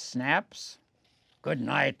 6 snaps. Good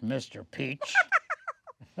night, Mr. Peach.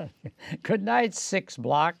 Good night, 6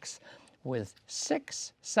 blocks with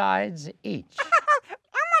 6 sides each.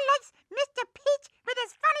 Elmo likes Mr. Peach with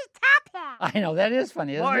his funny top hat. I know, that is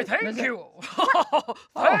funny, isn't Why, it? thank Mr. you.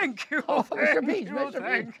 Thank you. Oh, Mr. Peach, you, Mr.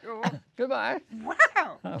 thank Peach. you. Goodbye.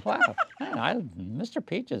 Wow. Wow. Man, Mr.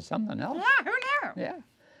 Peach is something else. Yeah, who knew? Yeah.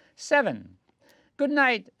 7. Good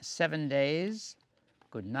night, 7 days.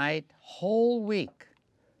 Good night, whole week.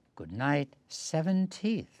 Good night, 7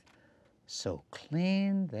 teeth. So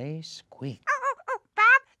clean they squeak. Oh,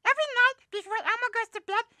 Bob, every night before Elmo goes to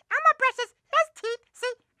bed, Elmo brushes his teeth.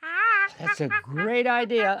 See? That's a great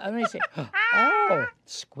idea. Let me see. Oh,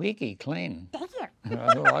 squeaky clean. Thank you.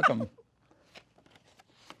 You're welcome.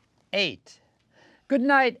 8. Good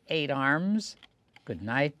night, 8 arms. Good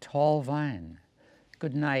night, tall vine.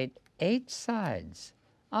 Good night, 8 sides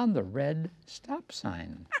on the red stop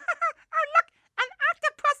sign.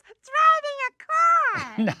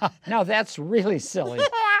 Now that's really silly.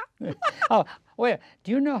 Yeah. Oh, wait.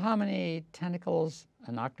 Do you know how many tentacles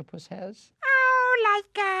an octopus has? Oh,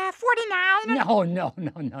 like 49?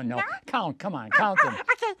 No. Count. Come on, count them.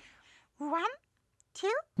 Okay. 1,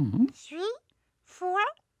 2, Mm-hmm. 3, 4,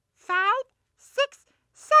 5, 6,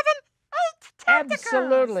 7, 8 tentacles.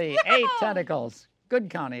 Absolutely. Yeah. 8 tentacles. Good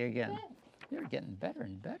counting again. You're getting better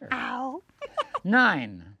and better. Ow.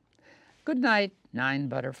 9. Good night, 9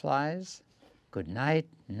 butterflies. Good night,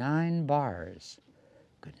 9 bars.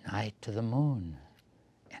 Good night to the moon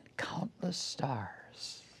and countless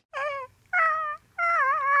stars.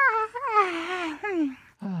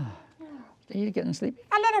 Are you getting sleepy?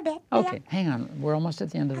 A little bit. Okay, Yeah. hang on. We're almost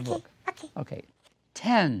at the end of the book. Okay.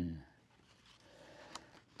 10.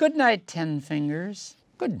 Good night, 10 fingers.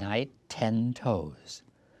 Good night, 10 toes.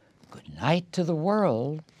 Good night to the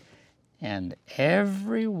world, and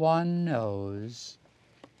everyone knows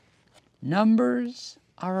numbers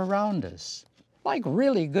are around us, like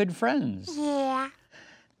really good friends. Yeah.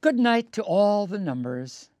 Good night to all the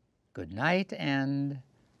numbers. Good night and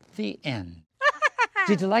the end.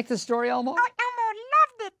 Did you like the story, Elmo? Oh, Elmo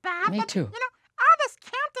loved it, Bob. Me And, too. you know, all this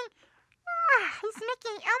counting, he's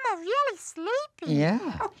making Elmo really sleepy. Yeah. Oh,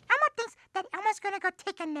 Elmo thinks that Elmo's going to go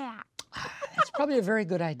take a nap. That's probably a very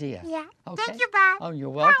good idea. Yeah. Okay. Thank you, Bob. Oh, you're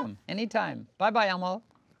welcome. Anytime. Bye-bye, Elmo.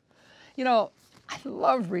 You know, I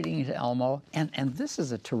love reading to Elmo, and this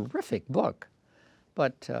is a terrific book,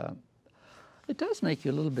 but it does make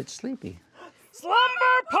you a little bit sleepy. Slumber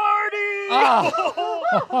party! Oh,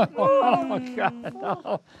 God.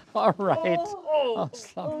 Oh, all right. Oh,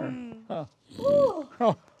 slumber. Oh.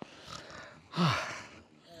 Oh. Hi,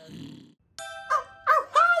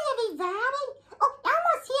 everybody. Oh,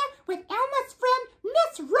 Elmo's here with Elmo's friend,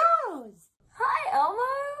 Miss Rose. Hi, Elmo.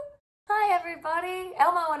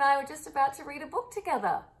 Elmo and I were just about to read a book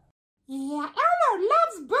together. Yeah, Elmo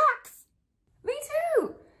loves books. Me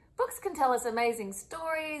too. Books can tell us amazing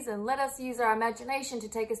stories and let us use our imagination to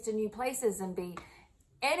take us to new places and be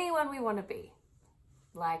anyone we want to be.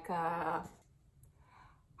 Like, A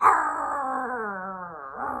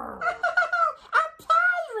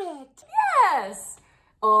pirate. Yes!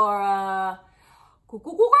 Or, A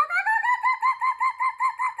kookaburra.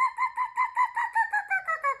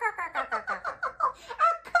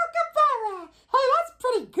 Hey, that's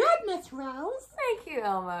pretty good, Miss Rose. Thank you,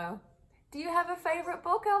 Elmo. Do you have a favorite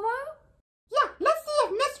book, Elmo? Yeah, let's see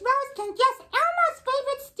if Miss Rose can guess Elmo's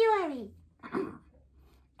favorite story.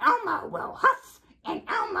 Elmo will huff and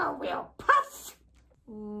Elmo will puff.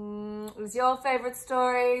 Was your favorite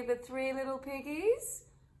story The Three Little Piggies?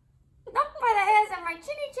 Not by the hairs on my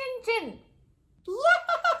chinny chin chin. Yeah,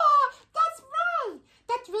 that's right.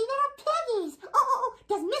 The Three Little Piggies. Oh,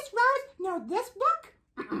 does Miss Rose know this book?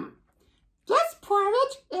 This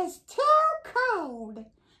porridge is too cold.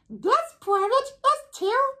 This porridge is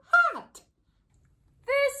too hot.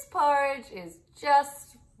 This porridge is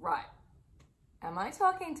just right. Am I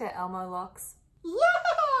talking to Elmo Locks?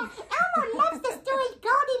 Yeah, Elmo loves the story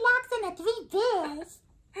Goldilocks and the Three Bears.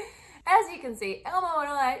 As you can see, Elmo and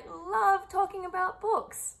I love talking about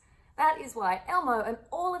books. That is why Elmo and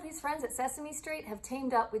all of his friends at Sesame Street have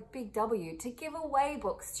teamed up with Big W to give away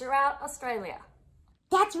books throughout Australia.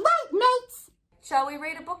 That's right, mates. Shall we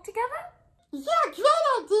read a book together? Yeah, great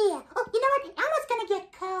idea. Oh, you know what? Elmo's gonna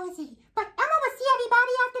get cozy. But Elmo will see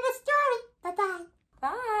everybody after the story. Bye-bye.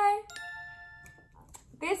 Bye.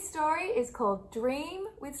 This story is called Dream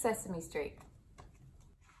with Sesame Street.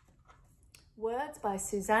 Words by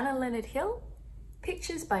Susanna Leonard Hill.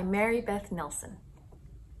 Pictures by Mary Beth Nelson.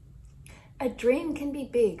 A dream can be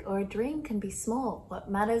big or a dream can be small. What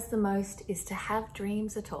matters the most is to have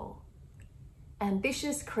dreams at all.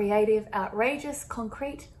 Ambitious, creative, outrageous,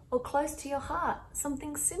 concrete, or close to your heart,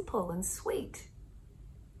 something simple and sweet.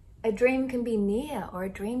 A dream can be near or a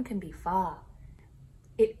dream can be far.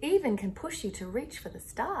 It even can push you to reach for the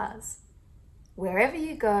stars. Wherever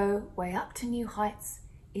you go, way up to new heights,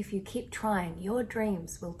 if you keep trying, your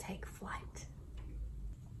dreams will take flight.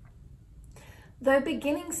 Though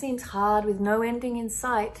beginning seems hard with no ending in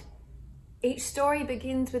sight, each story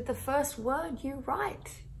begins with the first word you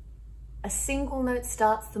write. A single note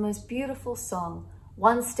starts the most beautiful song.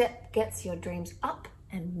 One step gets your dreams up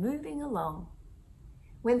and moving along.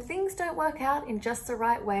 When things don't work out in just the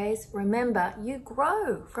right ways, remember you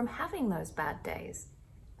grow from having those bad days.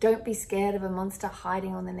 Don't be scared of a monster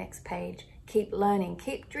hiding on the next page. Keep learning,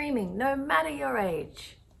 keep dreaming, no matter your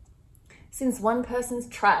age. Since one person's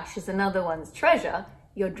trash is another one's treasure,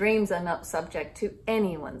 your dreams are not subject to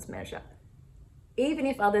anyone's measure. Even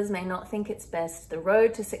if others may not think it's best, the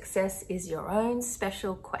road to success is your own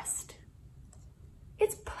special quest.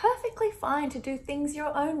 It's perfectly fine to do things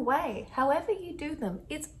your own way. However you do them,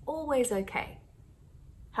 it's always okay.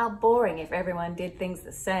 How boring if everyone did things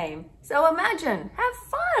the same. So imagine, have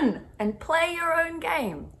fun, and play your own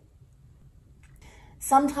game.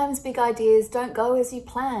 Sometimes big ideas don't go as you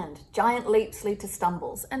planned. Giant leaps lead to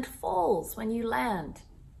stumbles and falls when you land.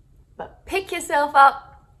 But pick yourself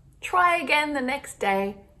up, try again the next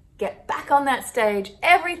day, get back on that stage.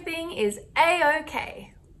 Everything is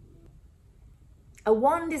A-okay. A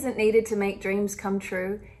wand isn't needed to make dreams come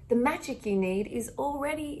true. The magic you need is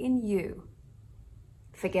already in you.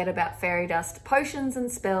 Forget about fairy dust, potions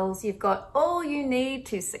and spells. You've got all you need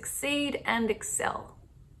to succeed and excel.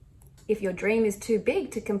 If your dream is too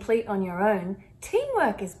big to complete on your own,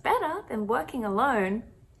 teamwork is better than working alone.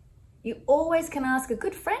 You always can ask a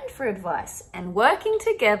good friend for advice, and working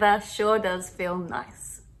together sure does feel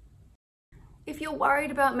nice. If you're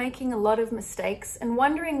worried about making a lot of mistakes and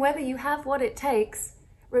wondering whether you have what it takes,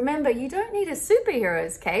 remember you don't need a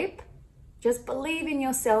superhero's cape. Just believe in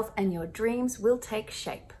yourself and your dreams will take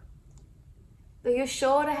shape. Though you're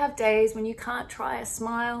sure to have days when you can't try a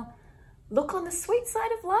smile, look on the sweet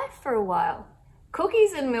side of life for a while.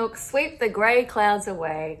 Cookies and milk sweep the grey clouds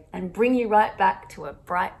away and bring you right back to a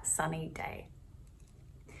bright sunny day.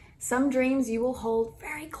 Some dreams you will hold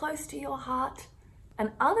very close to your heart,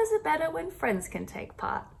 and others are better when friends can take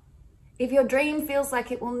part. If your dream feels like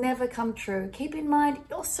it will never come true, keep in mind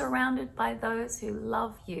you're surrounded by those who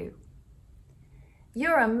love you.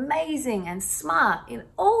 You're amazing and smart in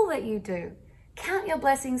all that you do. Count your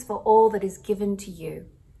blessings for all that is given to you.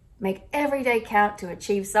 Make every day count to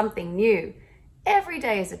achieve something new. Every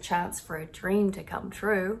day is a chance for a dream to come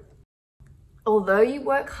true. Although you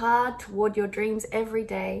work hard toward your dreams every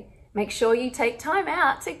day, make sure you take time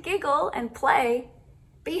out to giggle and play.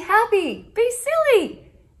 Be happy, be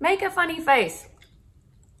silly, make a funny face.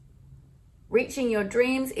 Reaching your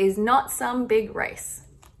dreams is not some big race.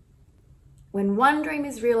 When one dream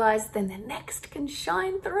is realized, then the next can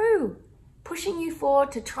shine through, pushing you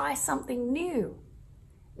forward to try something new.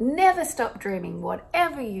 Never stop dreaming,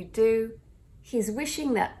 whatever you do. He's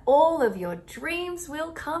wishing that all of your dreams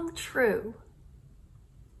will come true.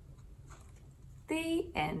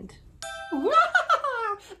 The end. Wow!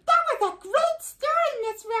 That was a great story,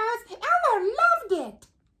 Miss Rose. Elmo loved it.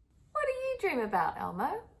 What do you dream about,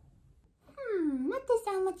 Elmo? What does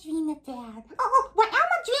Elmo dream about? Well,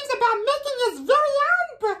 Elmo dreams about making his very own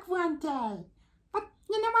book one day. But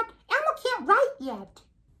you know what? Elmo can't write yet.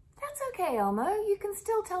 That's okay, Elmo. You can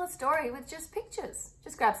still tell a story with just pictures.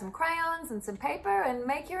 Just grab some crayons and some paper and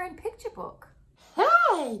make your own picture book.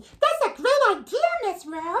 Hey, that's a great idea, Miss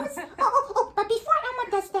Rose. But before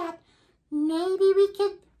Elmo does that, maybe we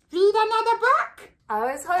could read another book?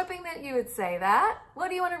 I was hoping that you would say that. What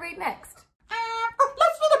do you want to read next?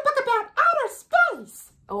 Let's read a book about outer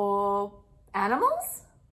space. Or animals?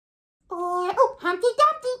 Or, Humpty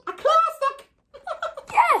Dumpty, a classic.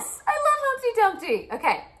 Yes, I love Humpty Dumpty.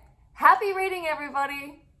 Okay, happy reading,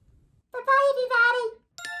 everybody. Bye-bye, everybody.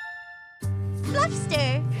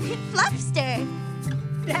 Fluffster! Fluffster!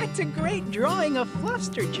 That's a great drawing of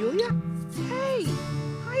Fluffster, Julia. Hey,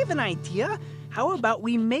 I have an idea. How about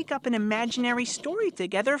we make up an imaginary story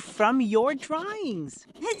together from your drawings?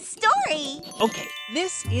 Story? Okay,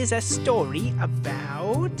 this is a story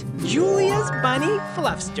about Julia's bunny,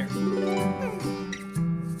 Fluffster.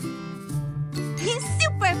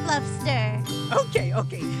 Super Fluffster!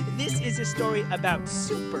 Okay, this is a story about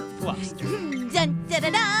Super Fluffster.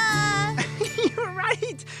 Dun-da-da-da! You're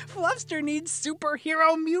right! Fluffster needs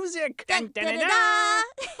superhero music! Dun-da-da-da!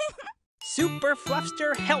 Super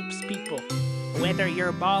Fluffster helps people. Whether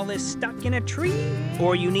your ball is stuck in a tree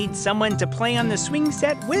or you need someone to play on the swing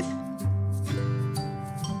set with,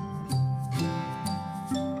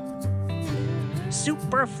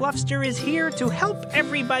 Super Fluffster is here to help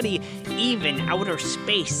everybody, even outer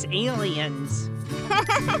space aliens.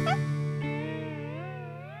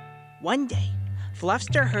 One day,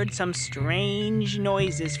 Fluffster heard some strange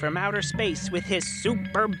noises from outer space with his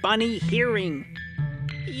super bunny hearing.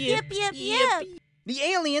 Yip, yip, yip. The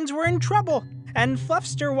aliens were in trouble, and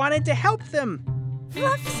Fluffster wanted to help them.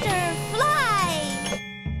 Fluffster, fly!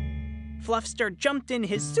 Fluffster jumped in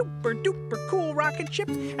his super-duper cool rocket ship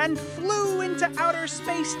and flew into outer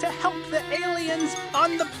space to help the aliens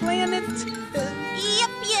on the planet...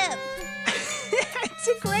 Yip, yip! It's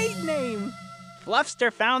a great name.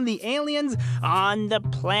 Fluffster found the aliens on the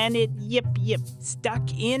planet Yip Yip, stuck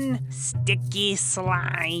in sticky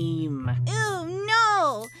slime. Ew,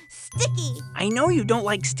 no! Sticky! I know you don't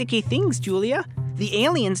like sticky things, Julia. The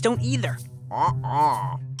aliens don't either.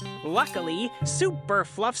 Luckily, Super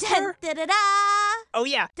Fluffster... Dun-da-da-da! Oh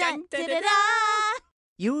yeah. Dun-da-da-da!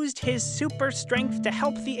 Used his super strength to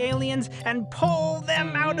help the aliens and pull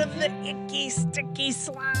them out of the icky, sticky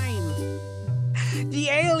slime. The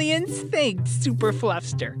aliens thanked Super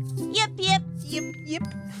Fluffster. Yip, yip. Yip, yip.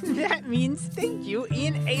 That means thank you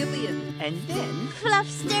in alien. And then...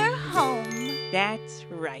 Fluffster home. That's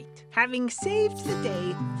right. Having saved the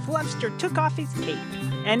day, Fluffster took off his cape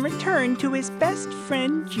and returned to his best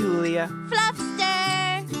friend, Julia.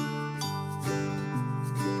 Fluffster!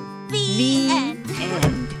 The end.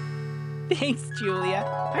 Thanks, Julia.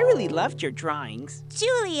 I really loved your drawings.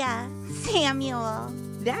 Julia, Samuel.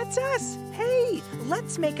 That's us. Hey,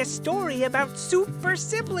 let's make a story about super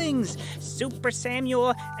siblings. Super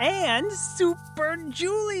Samuel and Super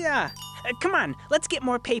Julia. Come on, let's get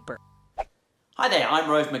more paper. Hi there, I'm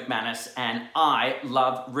Rose McManus and I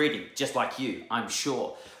love reading, just like you, I'm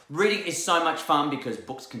sure. Reading is so much fun because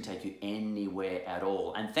books can take you anywhere at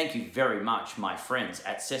all. And thank you very much, my friends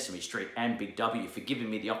at Sesame Street and Big W, for giving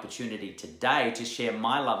me the opportunity today to share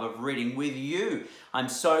my love of reading with you. I'm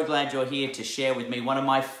so glad you're here to share with me one of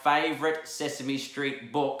my favorite Sesame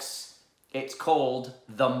Street books. It's called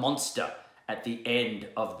The Monster at the end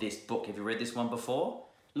of this book. Have you read this one before?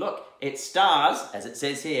 Look, it stars, as it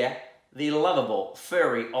says here, the lovable,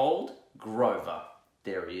 furry old Grover.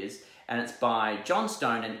 There he is. And it's by John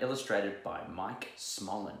Stone and illustrated by Mike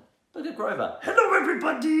Smolin. Look at Grover. Hello,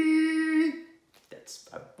 everybody!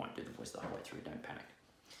 I won't do the voice the whole way through, don't panic.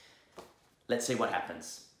 Let's see what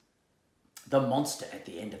happens. The monster at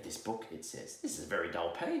the end of this book, it says. This is a very dull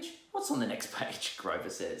page. What's on the next page? Grover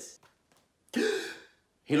says.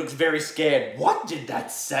 He looks very scared. What did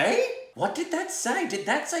that say? What did that say? Did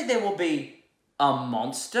that say there will be a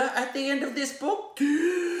monster at the end of this book?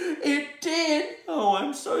 It did. Oh,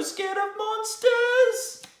 I'm so scared of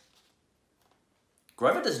monsters.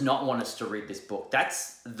 Grover does not want us to read this book.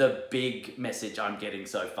 That's the big message I'm getting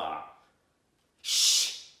so far.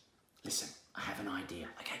 Shh! Listen, I have an idea.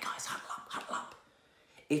 Okay, guys, huddle up.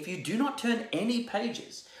 If you do not turn any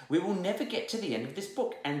pages, we will never get to the end of this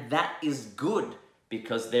book. And that is good,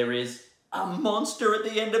 because there is a monster at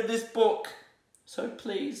the end of this book. So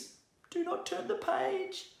please, do not turn the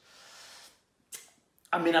page.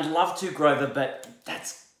 I mean, I'd love to, Grover, but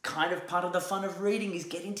that's kind of part of the fun of reading, is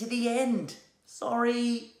getting to the end.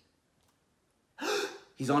 Sorry.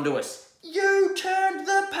 He's onto us. You turned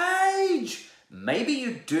the page! Maybe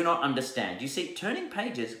you do not understand. You see, turning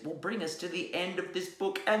pages will bring us to the end of this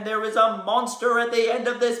book, and there is a monster at the end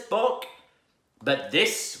of this book. But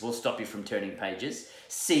this will stop you from turning pages.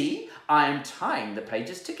 See, I am tying the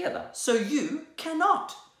pages together, so you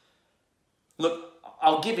cannot. Look,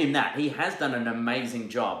 I'll give him that. He has done an amazing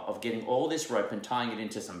job of getting all this rope and tying it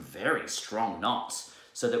into some very strong knots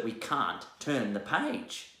so that we can't turn the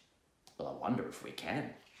page. Well, I wonder if we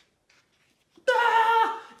can.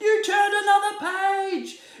 Ah! You turned another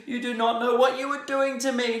page! You do not know what you were doing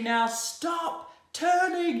to me. Now stop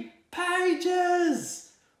turning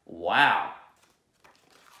pages! Wow.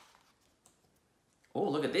 Oh,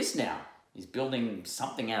 look at this now. He's building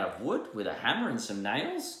something out of wood with a hammer and some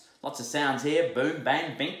nails. Lots of sounds here. Boom,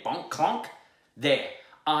 bang, bink, bonk, clonk. There.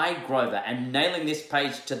 I, Grover, am nailing this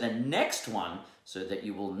page to the next one so that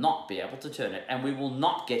you will not be able to turn it, and we will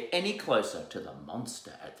not get any closer to the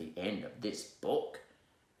monster at the end of this book.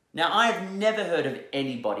 Now, I have never heard of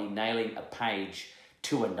anybody nailing a page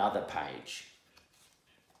to another page.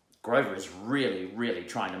 Grover is really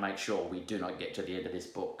trying to make sure we do not get to the end of this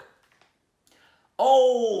book.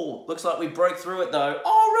 Oh, looks like we broke through it though.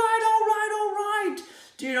 All right.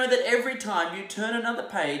 Do you know that every time you turn another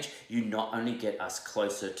page, you not only get us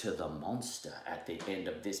closer to the monster at the end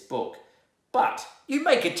of this book, but you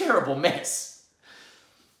make a terrible mess.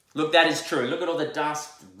 Look, that is true. Look at all the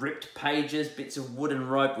dust, ripped pages, bits of wood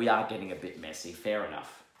and rope. We are getting a bit messy, fair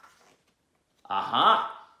enough.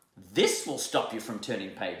 Aha! This will stop you from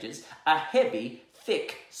turning pages. A heavy,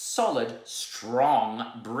 thick, solid,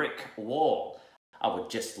 strong brick wall. I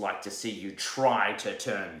would just like to see you try to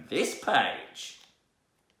turn this page.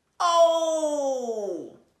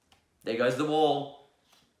 Oh! There goes the wall.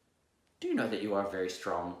 Do you know that you are very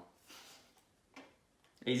strong?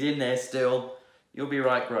 He's in there still. You'll be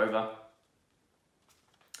right, Grover.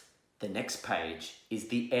 The next page is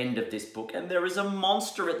the end of this book, and there is a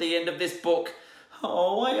monster at the end of this book.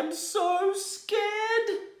 Oh, I am so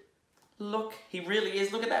scared. Look, he really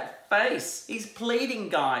is. Look at that face. He's pleading,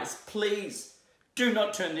 guys. Please, do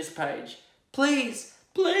not turn this page. Please,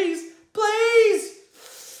 please, please.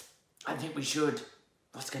 I think we should.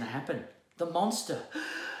 What's going to happen? The monster.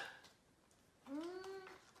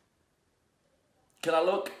 Can I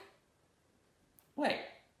look? Wait.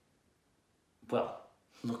 Well,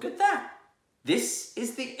 look at that. This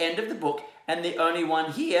is the end of the book, and the only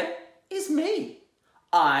one here is me.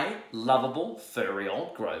 I, lovable, furry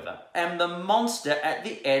old Grover, am the monster at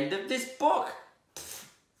the end of this book.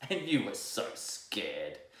 And you were so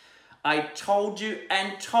scared. I told you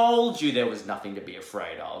and told you there was nothing to be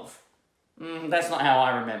afraid of. That's not how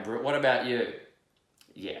I remember it. What about you?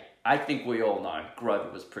 Yeah, I think we all know Grover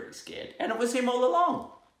was pretty scared, and it was him all along.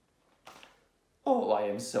 Oh, I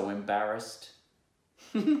am so embarrassed.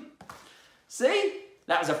 See?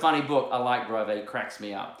 That was a funny book. I like Grover. He cracks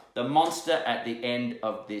me up. The monster at the end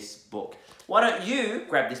of this book. Why don't you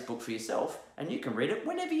grab this book for yourself, and you can read it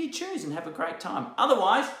whenever you choose and have a great time.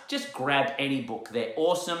 Otherwise, just grab any book. They're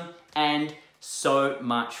awesome and so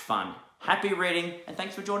much fun. Happy reading, and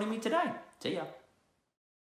thanks for joining me today. See ya.